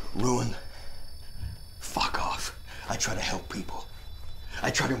touch. Ruin? Fuck off. I try to help people.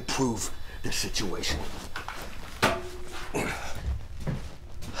 I try to improve their situation. You're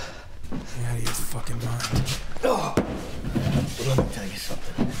out of your fucking mind. Oh. Well, let me tell you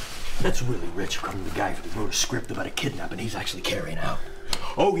something. That's really rich from the guy who wrote a script about a kidnapping he's actually carrying out.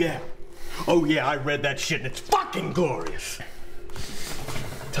 Oh, yeah. Oh, yeah, I read that shit and it's fucking glorious.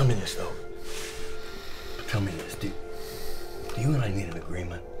 Tell me this, though. Tell me this. Do you and I need an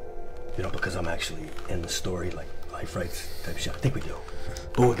agreement? You know, because I'm actually in the story, like life rights type shit. I think we do.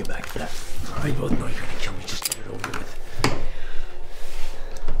 But we'll get back to that. I both know you're gonna kill me. Just get it over with.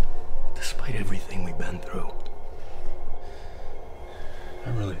 Despite everything we've been through, I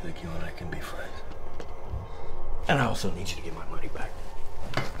really think you and I can be friends. And I also need you to get my money back.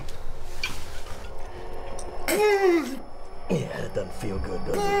 Yeah, that doesn't feel good,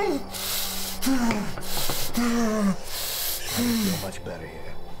 does it? I feel much better here.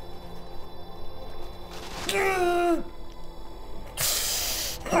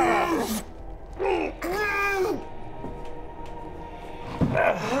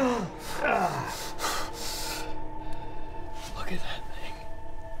 Look at that thing.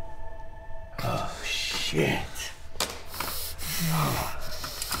 Oh, shit.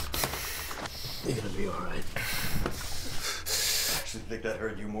 You're gonna be all right. I actually think that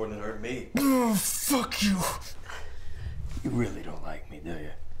hurt you more than it hurt me. Oh, fuck you. You really don't like me, do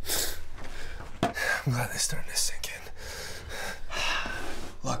you? I'm glad they're starting to sink in.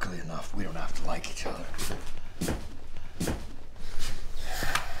 Luckily enough, we don't have to like each other.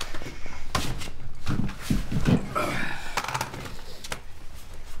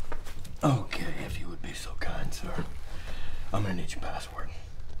 Okay, if you would be so kind, sir. I'm gonna need your password.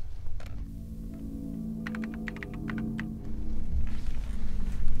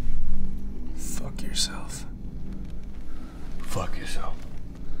 Fuck yourself. Fuck yourself.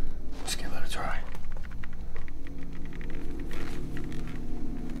 Let's give that a try.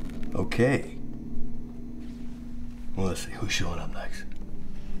 Okay. Well, let's see, who's showing up next?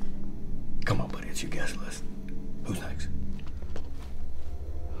 Come on, buddy, it's your guest list. Who's next?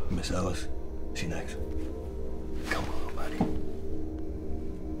 Miss Ellis? She next? Come on, buddy.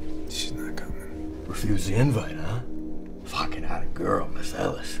 She's not coming. Refuse the invite, huh? Fucking out of girl, Miss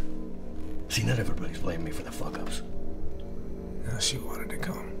Ellis. See, not everybody's blaming me for the fuck-ups. No, she wanted to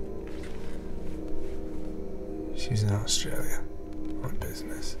come. She's in Australia on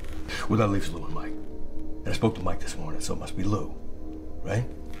business. Well, that leaves Lou and Mike. And I spoke to Mike this morning, so it must be Lou, right?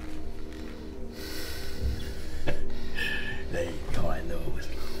 There you go, I knew it was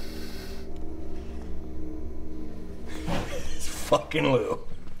Lou. It's fucking Lou.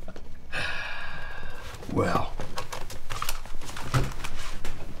 Well,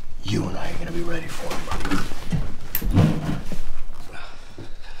 you and I are gonna be ready for him, buddy.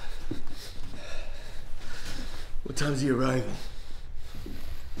 What time's he arriving?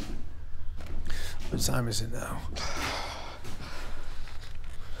 What time is it now?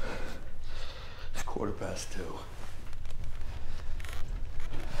 It's 2:15.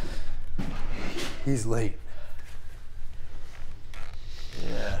 He's late.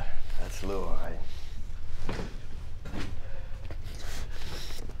 Yeah, that's Lou, all right.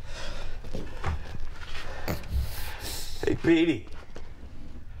 Hey, Petey.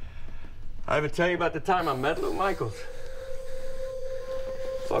 I ever tell you about the time I met Lou Michaels?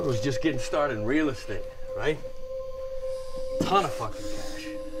 Fuck was just getting started in real estate, right? Ton of fucking cash.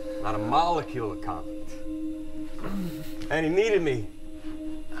 Not a molecule of confidence. And he needed me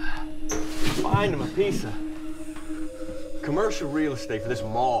to find him a piece of commercial real estate for this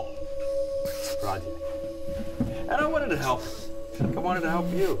mall project. And I wanted to help him. Just like I wanted to help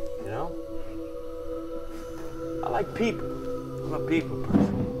you, you know? I like people. I'm a people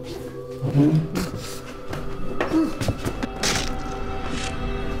person.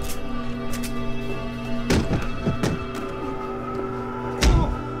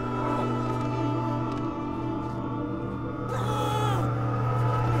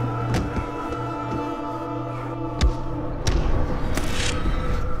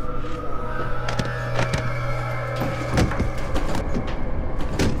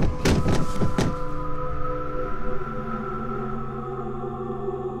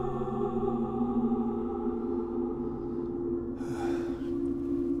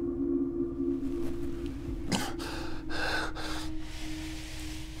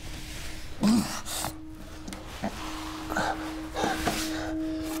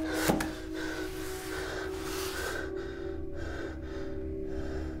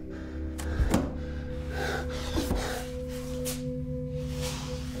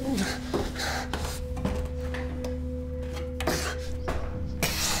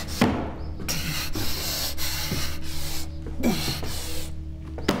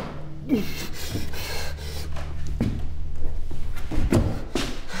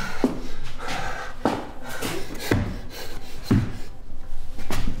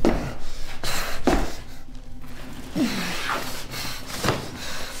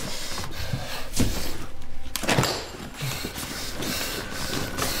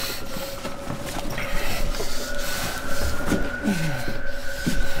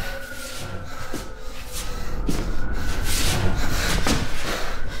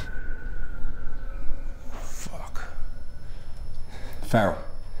 Farrell.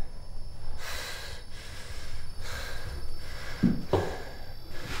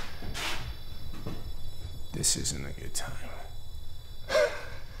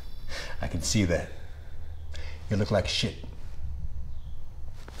 I can see that. You look like shit.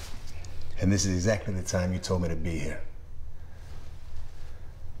 And this is exactly the time you told me to be here.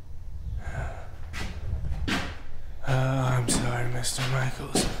 I'm sorry, Mr.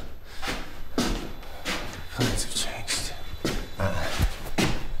 Michaels. Plans have changed.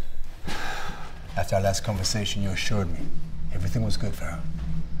 After our last conversation, you assured me everything was good for her.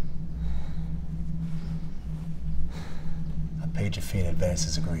 I paid your fee in advance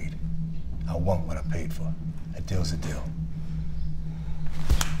as agreed. I want what I paid for. A deal's a deal.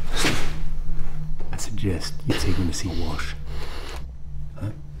 I suggest you take me to see Walsh.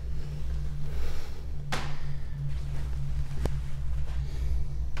 Huh?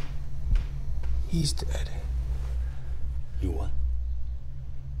 He's dead. You what?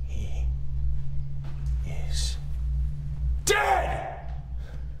 He is dead!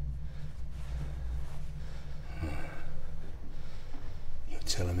 You're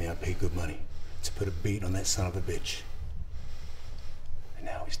telling me I paid good money to put a beat on that son of a bitch. And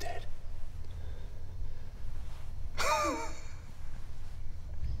now he's dead.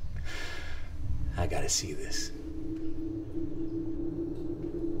 I gotta see this.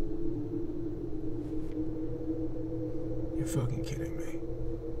 You're fucking kidding me.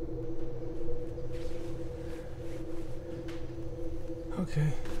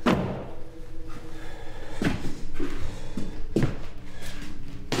 Okay.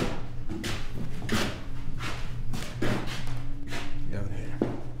 Down here.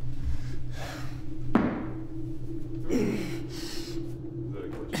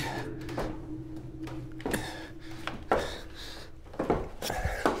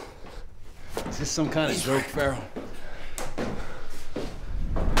 Is this some kind of joke, Farrell?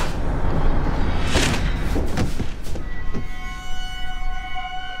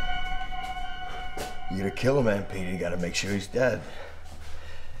 You to kill a man, Peter, you gotta make sure he's dead.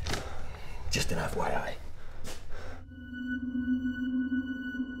 Just an FYI.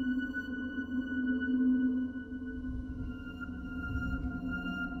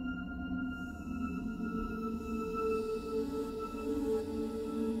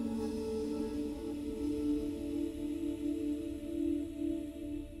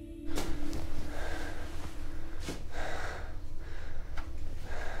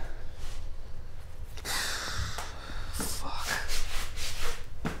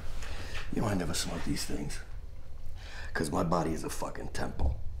 You know, I never smoke these things. Because my body is a fucking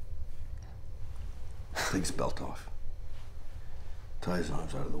temple. Take his belt off. Tie his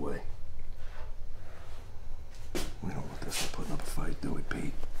arms out of the way. We don't want this one putting up a fight, do we,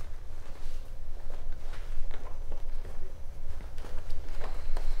 Pete?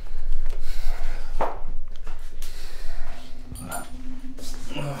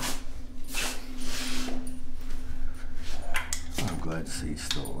 I'm glad to see he's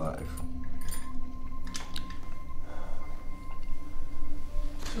still alive.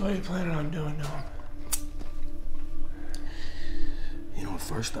 So what are you planning on doing to him? You know, at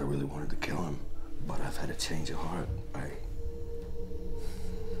first I really wanted to kill him, but I've had a change of heart. I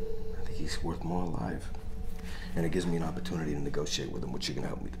think he's worth more alive. And it gives me an opportunity to negotiate with him, what you can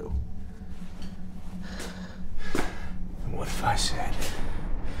help me do. And what if I said,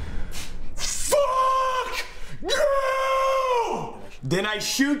 fuck you! Then I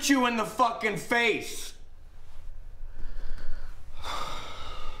shoot you in the fucking face.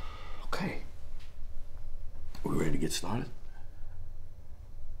 Okay. We ready to get started?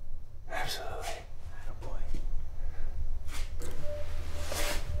 absolutely.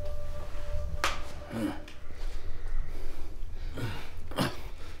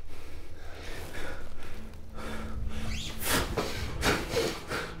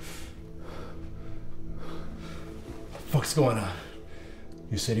 What's going on?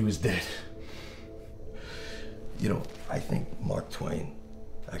 You said he was dead. You know, I think Mark Twain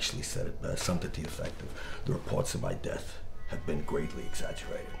actually said it best, something to the effect of, the reports of my death have been greatly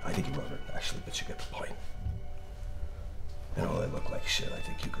exaggerated. I think he wrote it, actually, but you get the point. And although I look like shit, I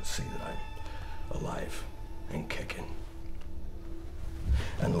think you can see that I'm alive and kicking.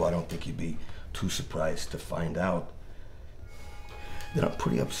 And though I don't think you'd be too surprised to find out that I'm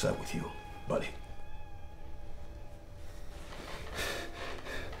pretty upset with you, buddy.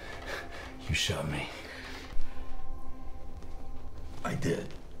 You shot me. I did.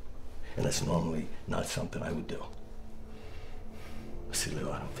 And that's normally not something I would do. See,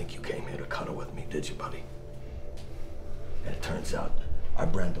 Leo, I don't think you came here to cuddle with me, did you, buddy? And it turns out our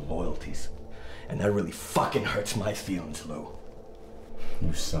brand of loyalties, and that really fucking hurts my feelings, Lou.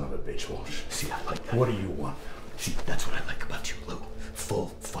 You son of a bitch, Walsh. See, I like that. What do you want? See, that's what I like about you, Lou. Full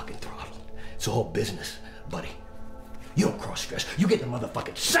fucking throttle. It's all business, buddy. You don't cross-dress. You get the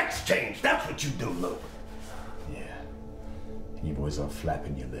motherfucking sex change. That's what you do, Lou. Yeah. And you boys are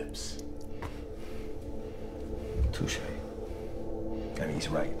flapping your lips. Touche. I mean, he's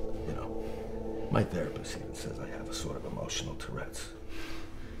right, you know. My therapist even says I have a sort of emotional Tourette's.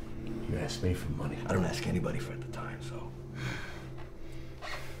 You asked me for money. I don't ask anybody for it at the time, so.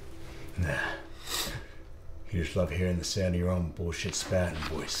 Nah. You just love hearing the sound of your own bullshit spouting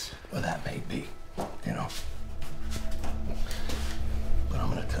voice. Well, that may be, you know. But I'm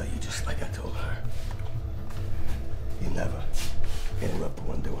gonna tell you just like I told her. You never interrupt the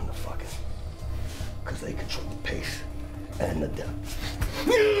one doing the fucking. Because they control the pace and the depth.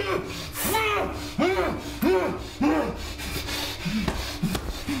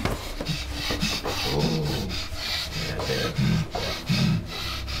 Oh, yeah, there.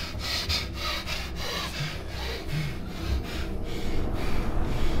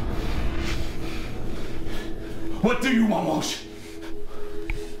 What do you want, Walsh?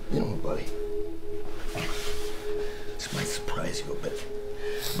 You know what, buddy? This might surprise you a bit,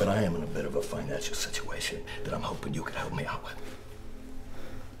 but I am in a bit of a financial situation that I'm hoping you could help me out with.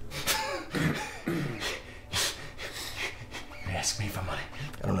 You ask me for money?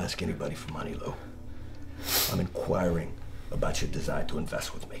 I don't ask anybody for money, Lou. I'm inquiring about your desire to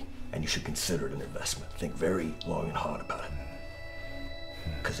invest with me, and you should consider it an investment. Think very long and hard about it,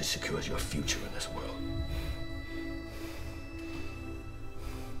 because it secures your future in this world.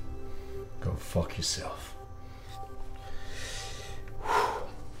 Go fuck yourself.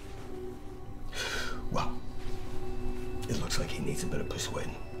 Well, it looks like he needs a bit of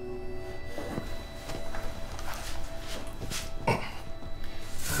persuading.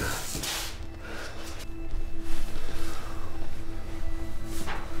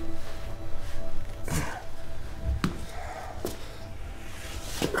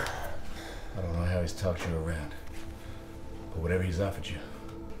 I don't know how he's talked you around, but whatever he's offered you.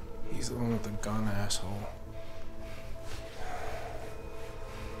 He's the one with the gun, asshole.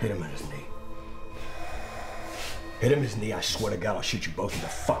 Hit him in his knee. Hit him in his knee, I swear to God, I'll shoot you both in the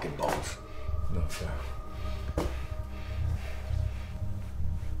fucking balls. No, sir.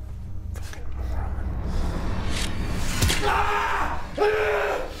 Fucking moron.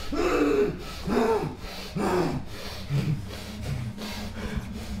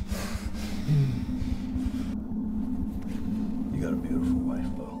 You got a beautiful wife,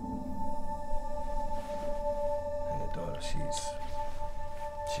 Bo. And your daughter,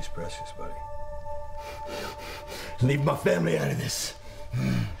 she's precious, buddy. Leave my family out of this.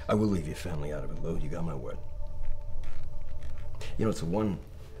 I will leave your family out of it, Lou. You got my word. You know, it's the one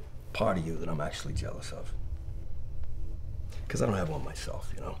part of you that I'm actually jealous of. Because I don't have one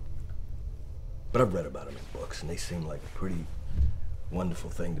myself, you know? But I've read about them in books, and they seem like a pretty wonderful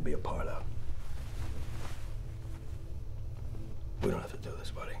thing to be a part of. We don't have to do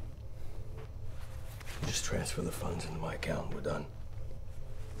this, buddy. You just transfer the funds into my account and we're done.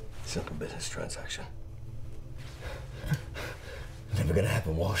 Simple business transaction. Never gonna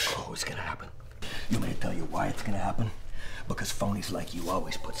happen, Walsh. Oh, it's gonna happen. You want me to tell you why it's gonna happen? Because phonies like you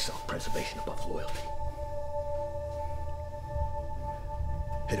always put self-preservation above loyalty.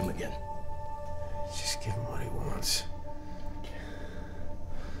 Hit him again. Just give him what he wants.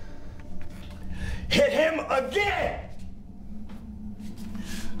 Hit him again!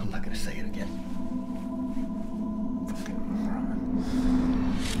 I'm not gonna say it again. Fucking moron.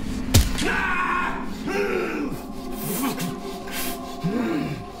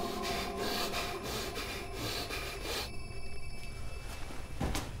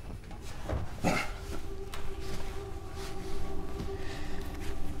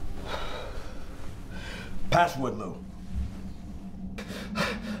 Password, Lou.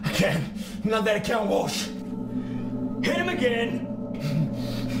 I can't. Not that account, Walsh. Hit him again!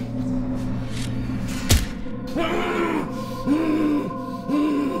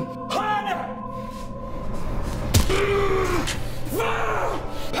 Harder!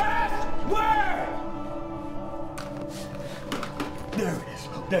 Password! There it is.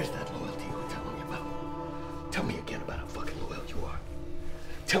 There's that loyalty you were telling me about. Tell me again about how fucking loyal you are.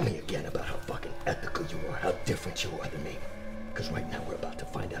 Tell me again about how fucking ethical you are, how different you are than me. Because right now we're about to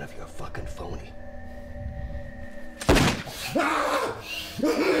find out if you're a fucking phony.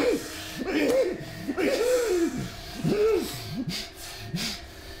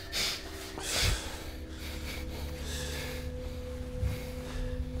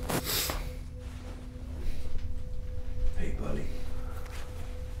 Hey, buddy.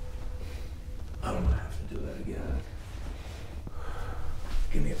 I don't want to have to do that again.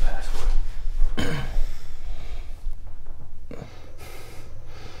 Give me a password.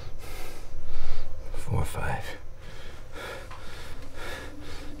 4, 5,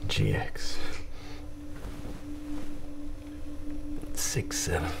 GX.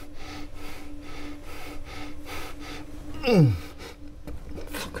 6-7.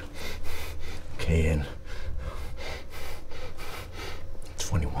 Fuck. KN.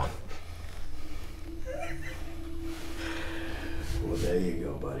 21. Well, there you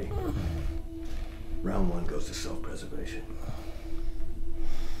go, buddy. Round one goes to self-preservation.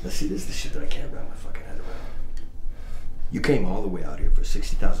 Now, see, this is the shit that I can't wrap my fucking head around. You came all the way out here for a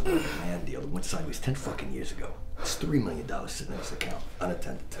 $60,000 land deal that went sideways 10 fucking years ago. It's $3 million sitting in this account,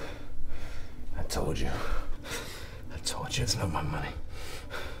 unattended to. I told you it's not my money.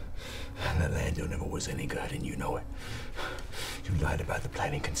 And that land deal never was any good, and you know it. You lied about the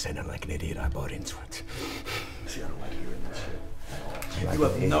planning consent, and like an idiot, I bought into it. See, I don't like hearing that shit at all. You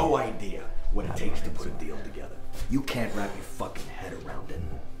have no idea what it takes to put a deal together. You can't wrap your fucking head around it.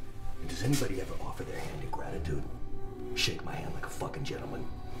 And does anybody ever offer their hand in gratitude? Shake my hand like a fucking gentleman.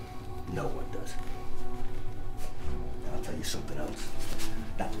 No one does. And I'll tell you something else.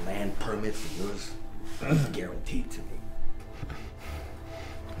 That land permit for yours is guaranteed to me.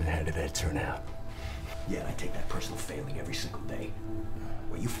 And how did that turn out? Yeah, and I take that personal failing every single day.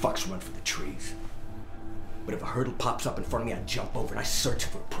 Where you fucks run for the trees. But if a hurdle pops up in front of me, I jump over and I search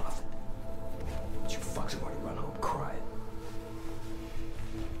for a profit. But you fucks have already run home crying.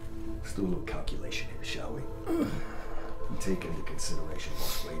 Let's do a little calculation here, shall we? We take into consideration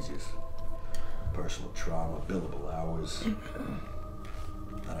lost wages, personal trauma, billable hours.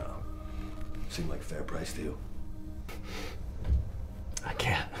 I don't know. Seem like a fair price to you? I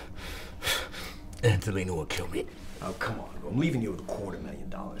can't. Angelina will kill me. Oh, come on. I'm leaving you with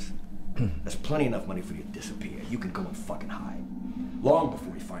 $250,000. That's plenty enough money for you to disappear. You can go and fucking hide. Long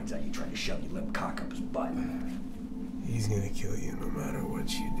before he finds out you're trying to shove your limp cock up his butt. He's gonna kill you no matter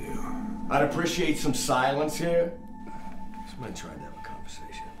what you do. I'd appreciate some silence here. Somebody trying to have a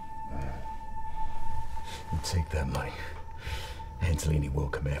conversation. You take that money. Angelini will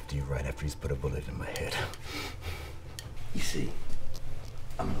come after you right after he's put a bullet in my head. You see,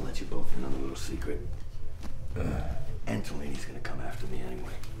 I'm gonna let you both in on a little secret. Angelini's gonna come after me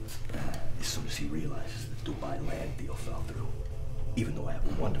anyway. As soon as he realizes the Dubai land deal fell through. Even though I have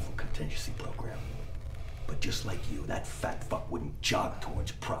a wonderful contingency program. But just like you, that fat fuck wouldn't jog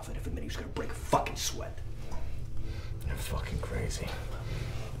towards profit if it meant he was gonna break a fucking sweat. You're fucking crazy.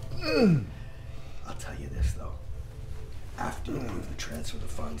 I'll tell you this, though. After you approve the transfer of the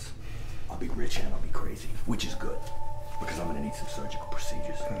funds, I'll be rich and I'll be crazy, which is good, because I'm gonna need some surgical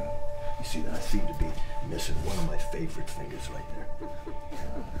procedures. You see that I seem to be missing one of my favorite fingers right there.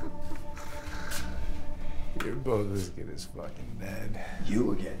 You're both as good as fucking dead.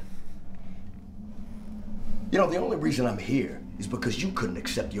 You again? You know, the only reason I'm here is because you couldn't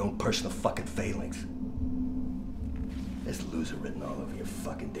accept your own personal fucking failings. There's loser written all over your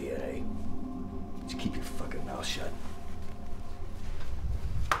fucking DNA. Just keep your fucking mouth shut.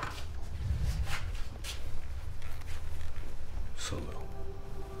 So, Lou,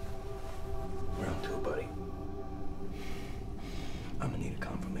 round two, buddy. I'm gonna need a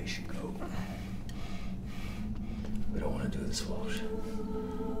confirmation code. We don't want to do this, Walsh.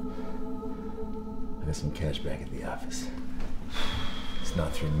 I got some cash back at the office. It's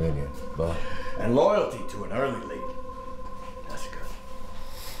not $3 million, but... And loyalty to an early lead. That's good.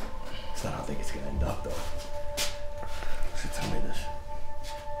 It's not how I think it's gonna end up, though. So tell me this.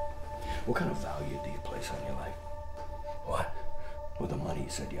 What kind of value do you place on your life? What? Well, the money you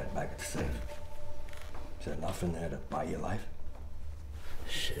said you had back at the safe. Is there enough in there to buy your life?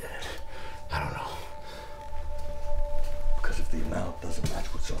 Shit. I don't know. Because if the amount doesn't match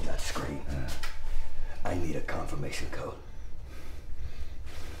what's on that screen, I need a confirmation code.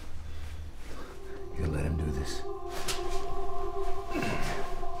 You let him do this? So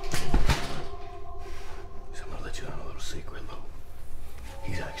I'm gonna let you on a little secret, Lou.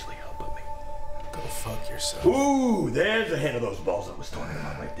 He's actually helping me. Go fuck yourself. Ooh, there's the head of those balls I was talking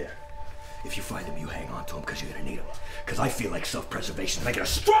about right there. If you find him, you hang on to him because you're gonna need him. Because I feel like self-preservation is making a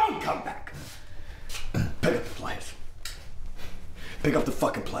strong comeback. Pick up the pliers. Pick up the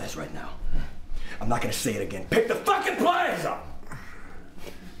fucking pliers right now. I'm not gonna say it again. Pick the fucking pliers up!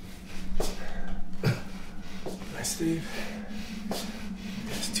 Hi, Steve.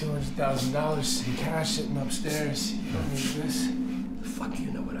 There's $200,000 in cash sitting upstairs. You don't need this? The fuck do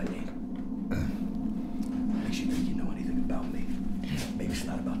you know what I need? Makes you think you know anything about me. Maybe it's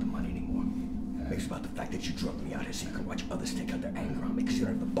not about the money anymore. Maybe it's about the fact that you drugged me out here so you can watch others take out their anger on me because you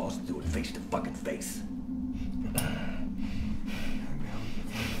don't have the balls to do it face to fucking face.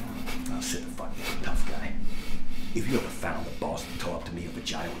 I'll sit the fuck down, tough guy. If you ever found the boss to toe up to me, your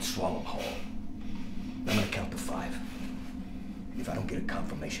vagina would swallow him whole. I'm gonna count to 5. If I don't get a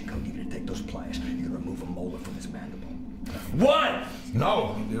confirmation code, you're gonna take those pliers, you're gonna remove a molar from his mandible. 1!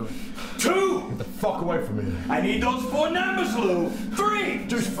 No! You do it. 2! Get the fuck away from me. I need those 4 numbers, Lou. 3!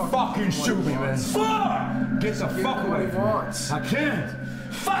 Just fucking shoot me, man. 4! Get the fuck away from me. I can't.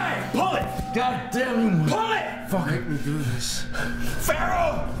 5! Pull it! God damn you. Pull it! Fuck Make me do this.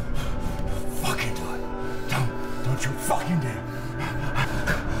 Pharaoh! Fucking do it. Don't you fucking dare.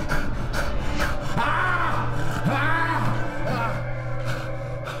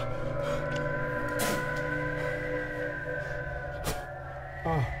 I'm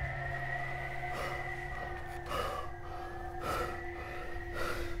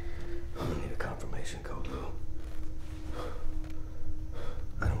gonna need a confirmation code, Lou.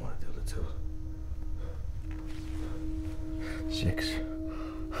 I don't want to do the two. 6,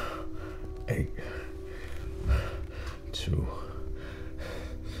 8, 2,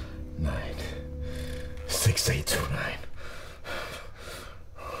 9, 6, 8, 2, 9.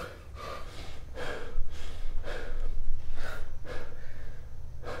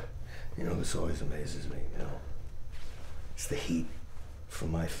 You know, this always amazes me, you know? It's the heat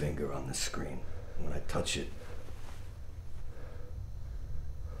from my finger on the screen. When I touch it,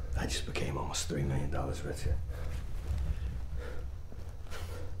 I just became almost $3 million richer.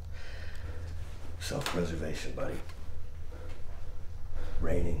 Self-preservation, buddy.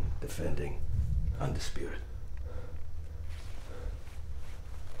 Reigning, defending, undisputed.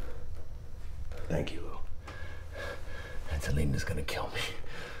 Thank you, Lou. Angelina's gonna kill me.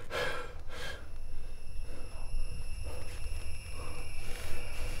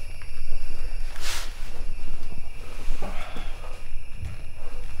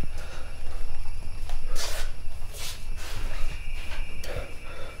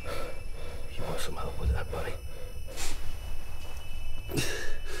 You want some help with that, buddy?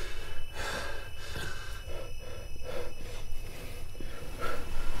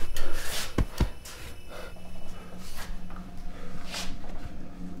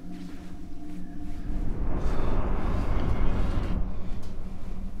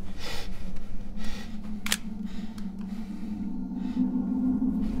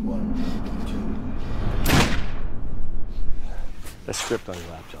 That script on your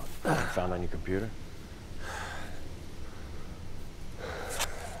laptop, found on your computer?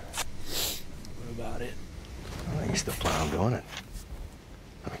 What about it? Well, you still plan on doing it?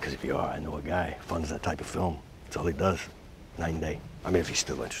 I mean, because if you are, I know a guy who funds that type of film. That's all he does, night and day. I mean, if he's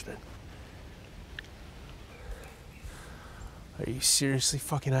still interested. Are you seriously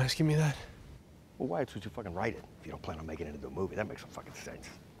fucking asking me that? Well, why would you fucking write it if you don't plan on making it into a movie? That makes some fucking sense.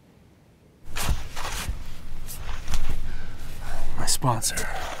 My sponsor.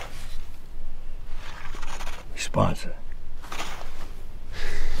 Your sponsor?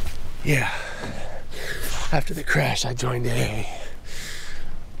 Yeah. After the crash, I joined AA.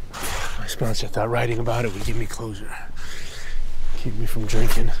 My sponsor thought writing about it would give me closure. Keep me from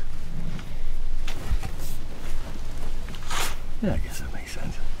drinking. Yeah, I guess that makes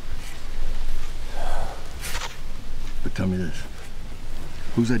sense. But tell me this.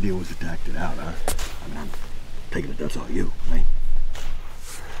 Whose idea was it to act it out, huh? I mean, I'm taking it that's all you, right?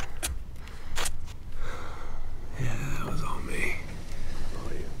 Yeah, that was all me.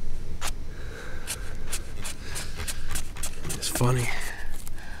 All you. It's funny.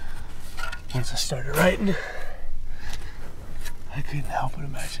 Once I started writing, I couldn't help but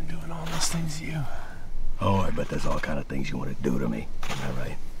imagine doing all those things to you. Oh, I bet there's all kind of things you want to do to me. Isn't that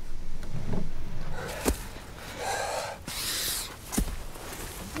right?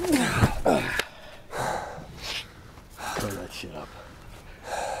 Clear that shit up.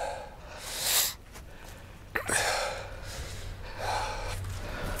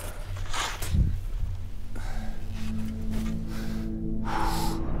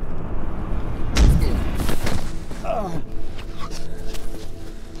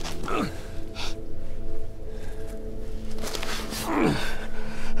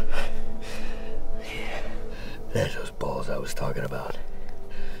 There's those balls I was talking about.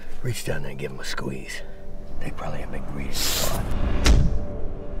 Reach down there and give them a squeeze. They probably have been greedy as fuck.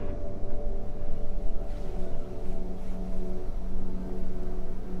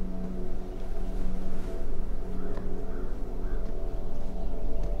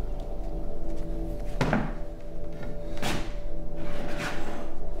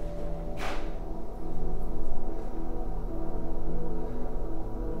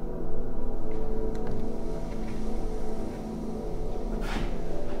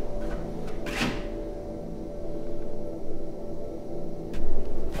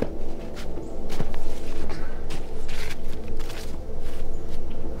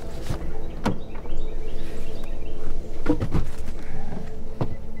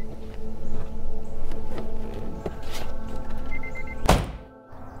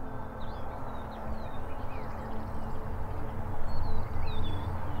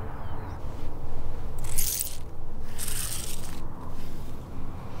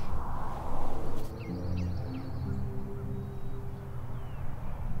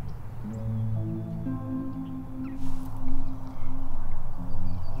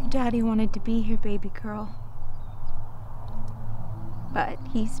 Daddy wanted to be here, baby girl. But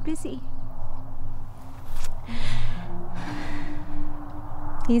he's busy.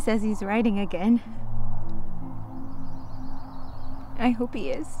 He says he's writing again. I hope he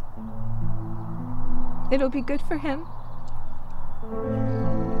is. It'll be good for him.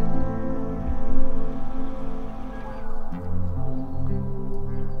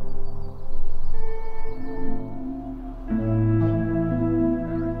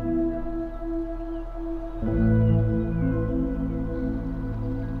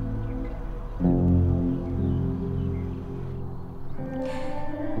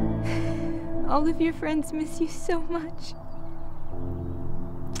 All of your friends miss you so much.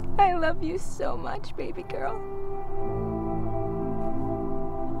 I love you so much, baby girl.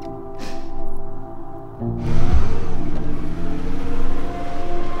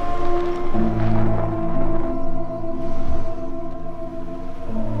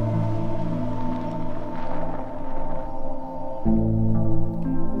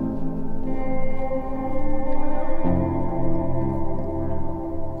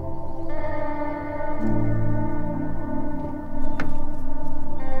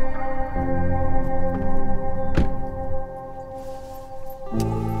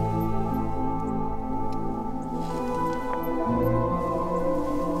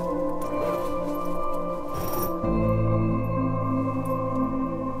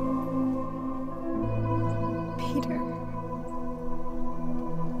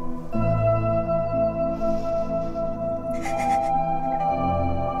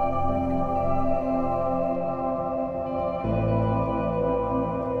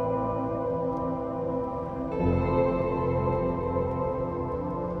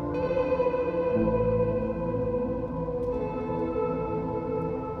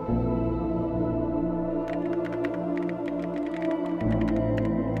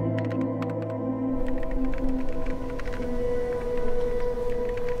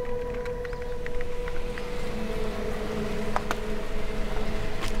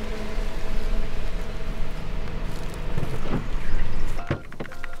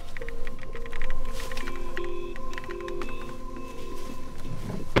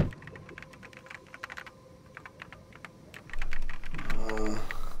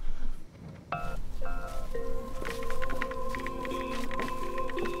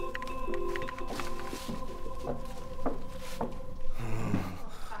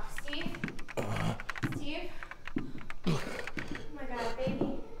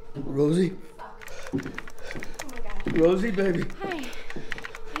 Rosie? Oh my God. Rosie, baby. Hi.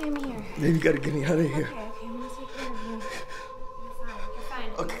 I'm here. Baby, you gotta get me out of here. Okay, I'm gonna take care of you. You're fine.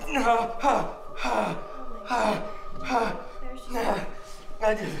 Okay.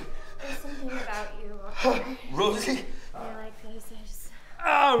 There's something about you. Okay? Rosie? I like this.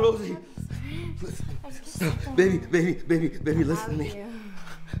 Rosie. Listen. Baby, listen to me.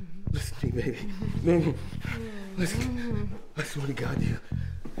 Listen to me, baby. Baby. Listen. I swear to God,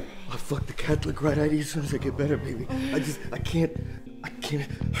 I'll fuck the Catholic right out of you as soon as I get better, baby. I can't.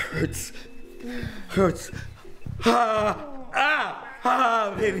 Hurts.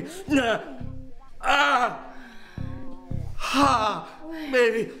 Baby. Nah.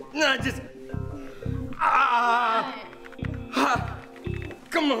 Baby. Nah, just.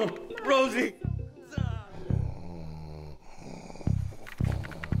 Come on, Rosie.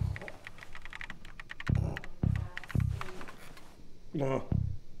 No.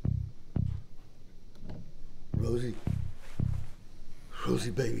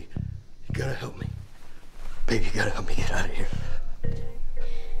 Rosie, baby, you gotta help me. Baby, you gotta help me get out of here.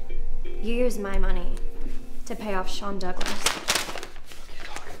 You used my money to pay off Sean Douglas. What are you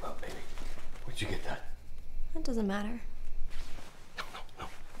talking about, baby? Where'd you get that? That doesn't matter. No,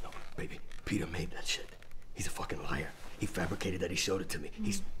 baby. Peter made that shit. He's a fucking liar. He fabricated that. He showed it to me.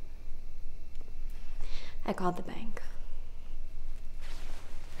 I called the bank.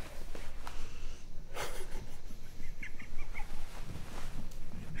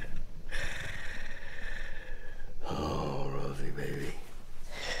 Oh, Rosie, baby.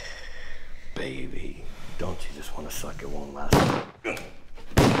 Baby, don't you just want to suck it one last time?